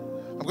happening.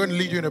 I'm going to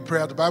lead you in a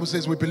prayer. The Bible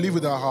says we believe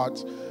with our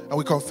hearts and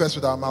we confess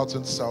with our mouths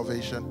unto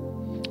salvation.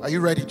 Are you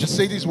ready? Just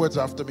say these words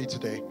after me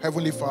today.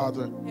 Heavenly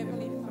Father,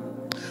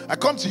 I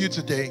come to you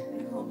today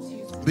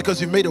because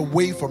you made a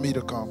way for me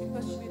to come.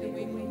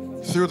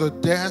 Through the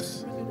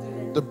death,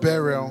 the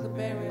burial,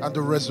 and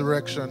the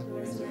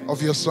resurrection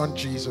of your Son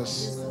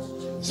Jesus.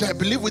 Say, I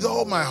believe with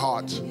all my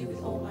heart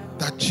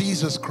that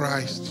Jesus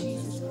Christ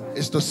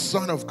is the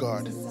Son of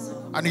God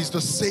and He's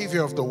the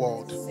Savior of the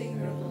world.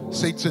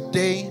 Say,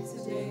 today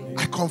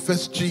I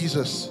confess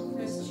Jesus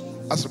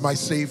as my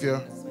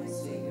Savior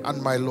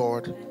and my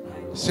Lord.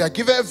 Say, I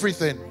give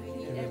everything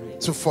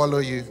to follow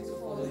you.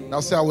 Now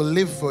say, I will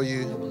live for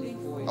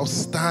you. I'll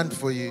stand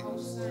for you.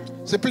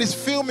 Say, please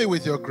fill me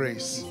with your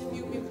grace.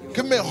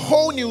 Give me a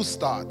whole new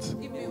start.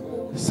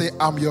 Say,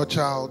 I'm your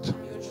child.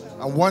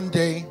 And one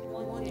day,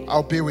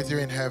 I'll be with you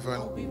in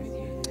heaven.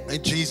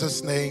 In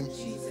Jesus' name,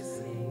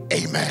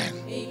 amen.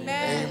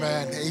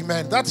 Amen.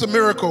 Amen. That's a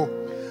miracle.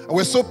 And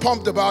we're so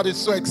pumped about it,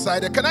 so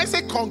excited. Can I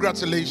say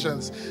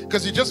congratulations?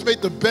 Because you just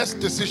made the best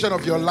decision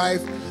of your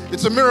life.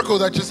 It's a miracle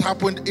that just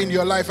happened in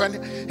your life. And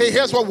hey,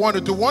 here's what we want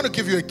to do. We want to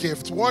give you a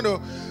gift. We want to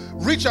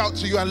reach out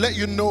to you and let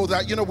you know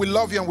that, we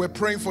love you and we're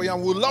praying for you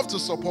and we'd love to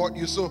support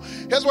you. So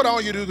here's what I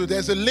want you to do.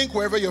 There's a link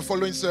wherever you're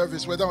following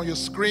service, whether on your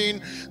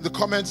screen, the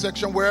comment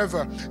section,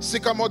 wherever.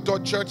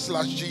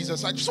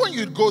 Sycamore.church/Jesus. I just want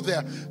you to go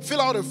there, fill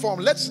out a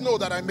form. Let's know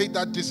that I made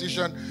that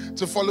decision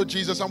to follow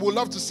Jesus, and we'd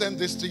love to send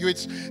this to you.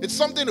 It's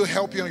something to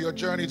help you on your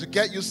journey, to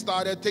get you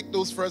started, take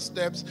those first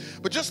steps,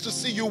 but just to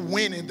see you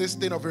win in this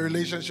thing of a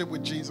relationship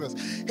with Jesus.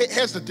 Hey,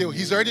 here's the deal.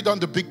 He's already done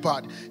the big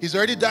part. He's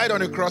already died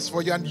on the cross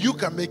for you, and you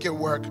can make it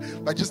work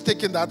by just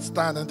taking that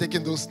stand and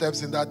taking those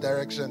steps in that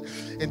direction.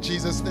 In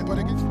Jesus' name. But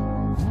again,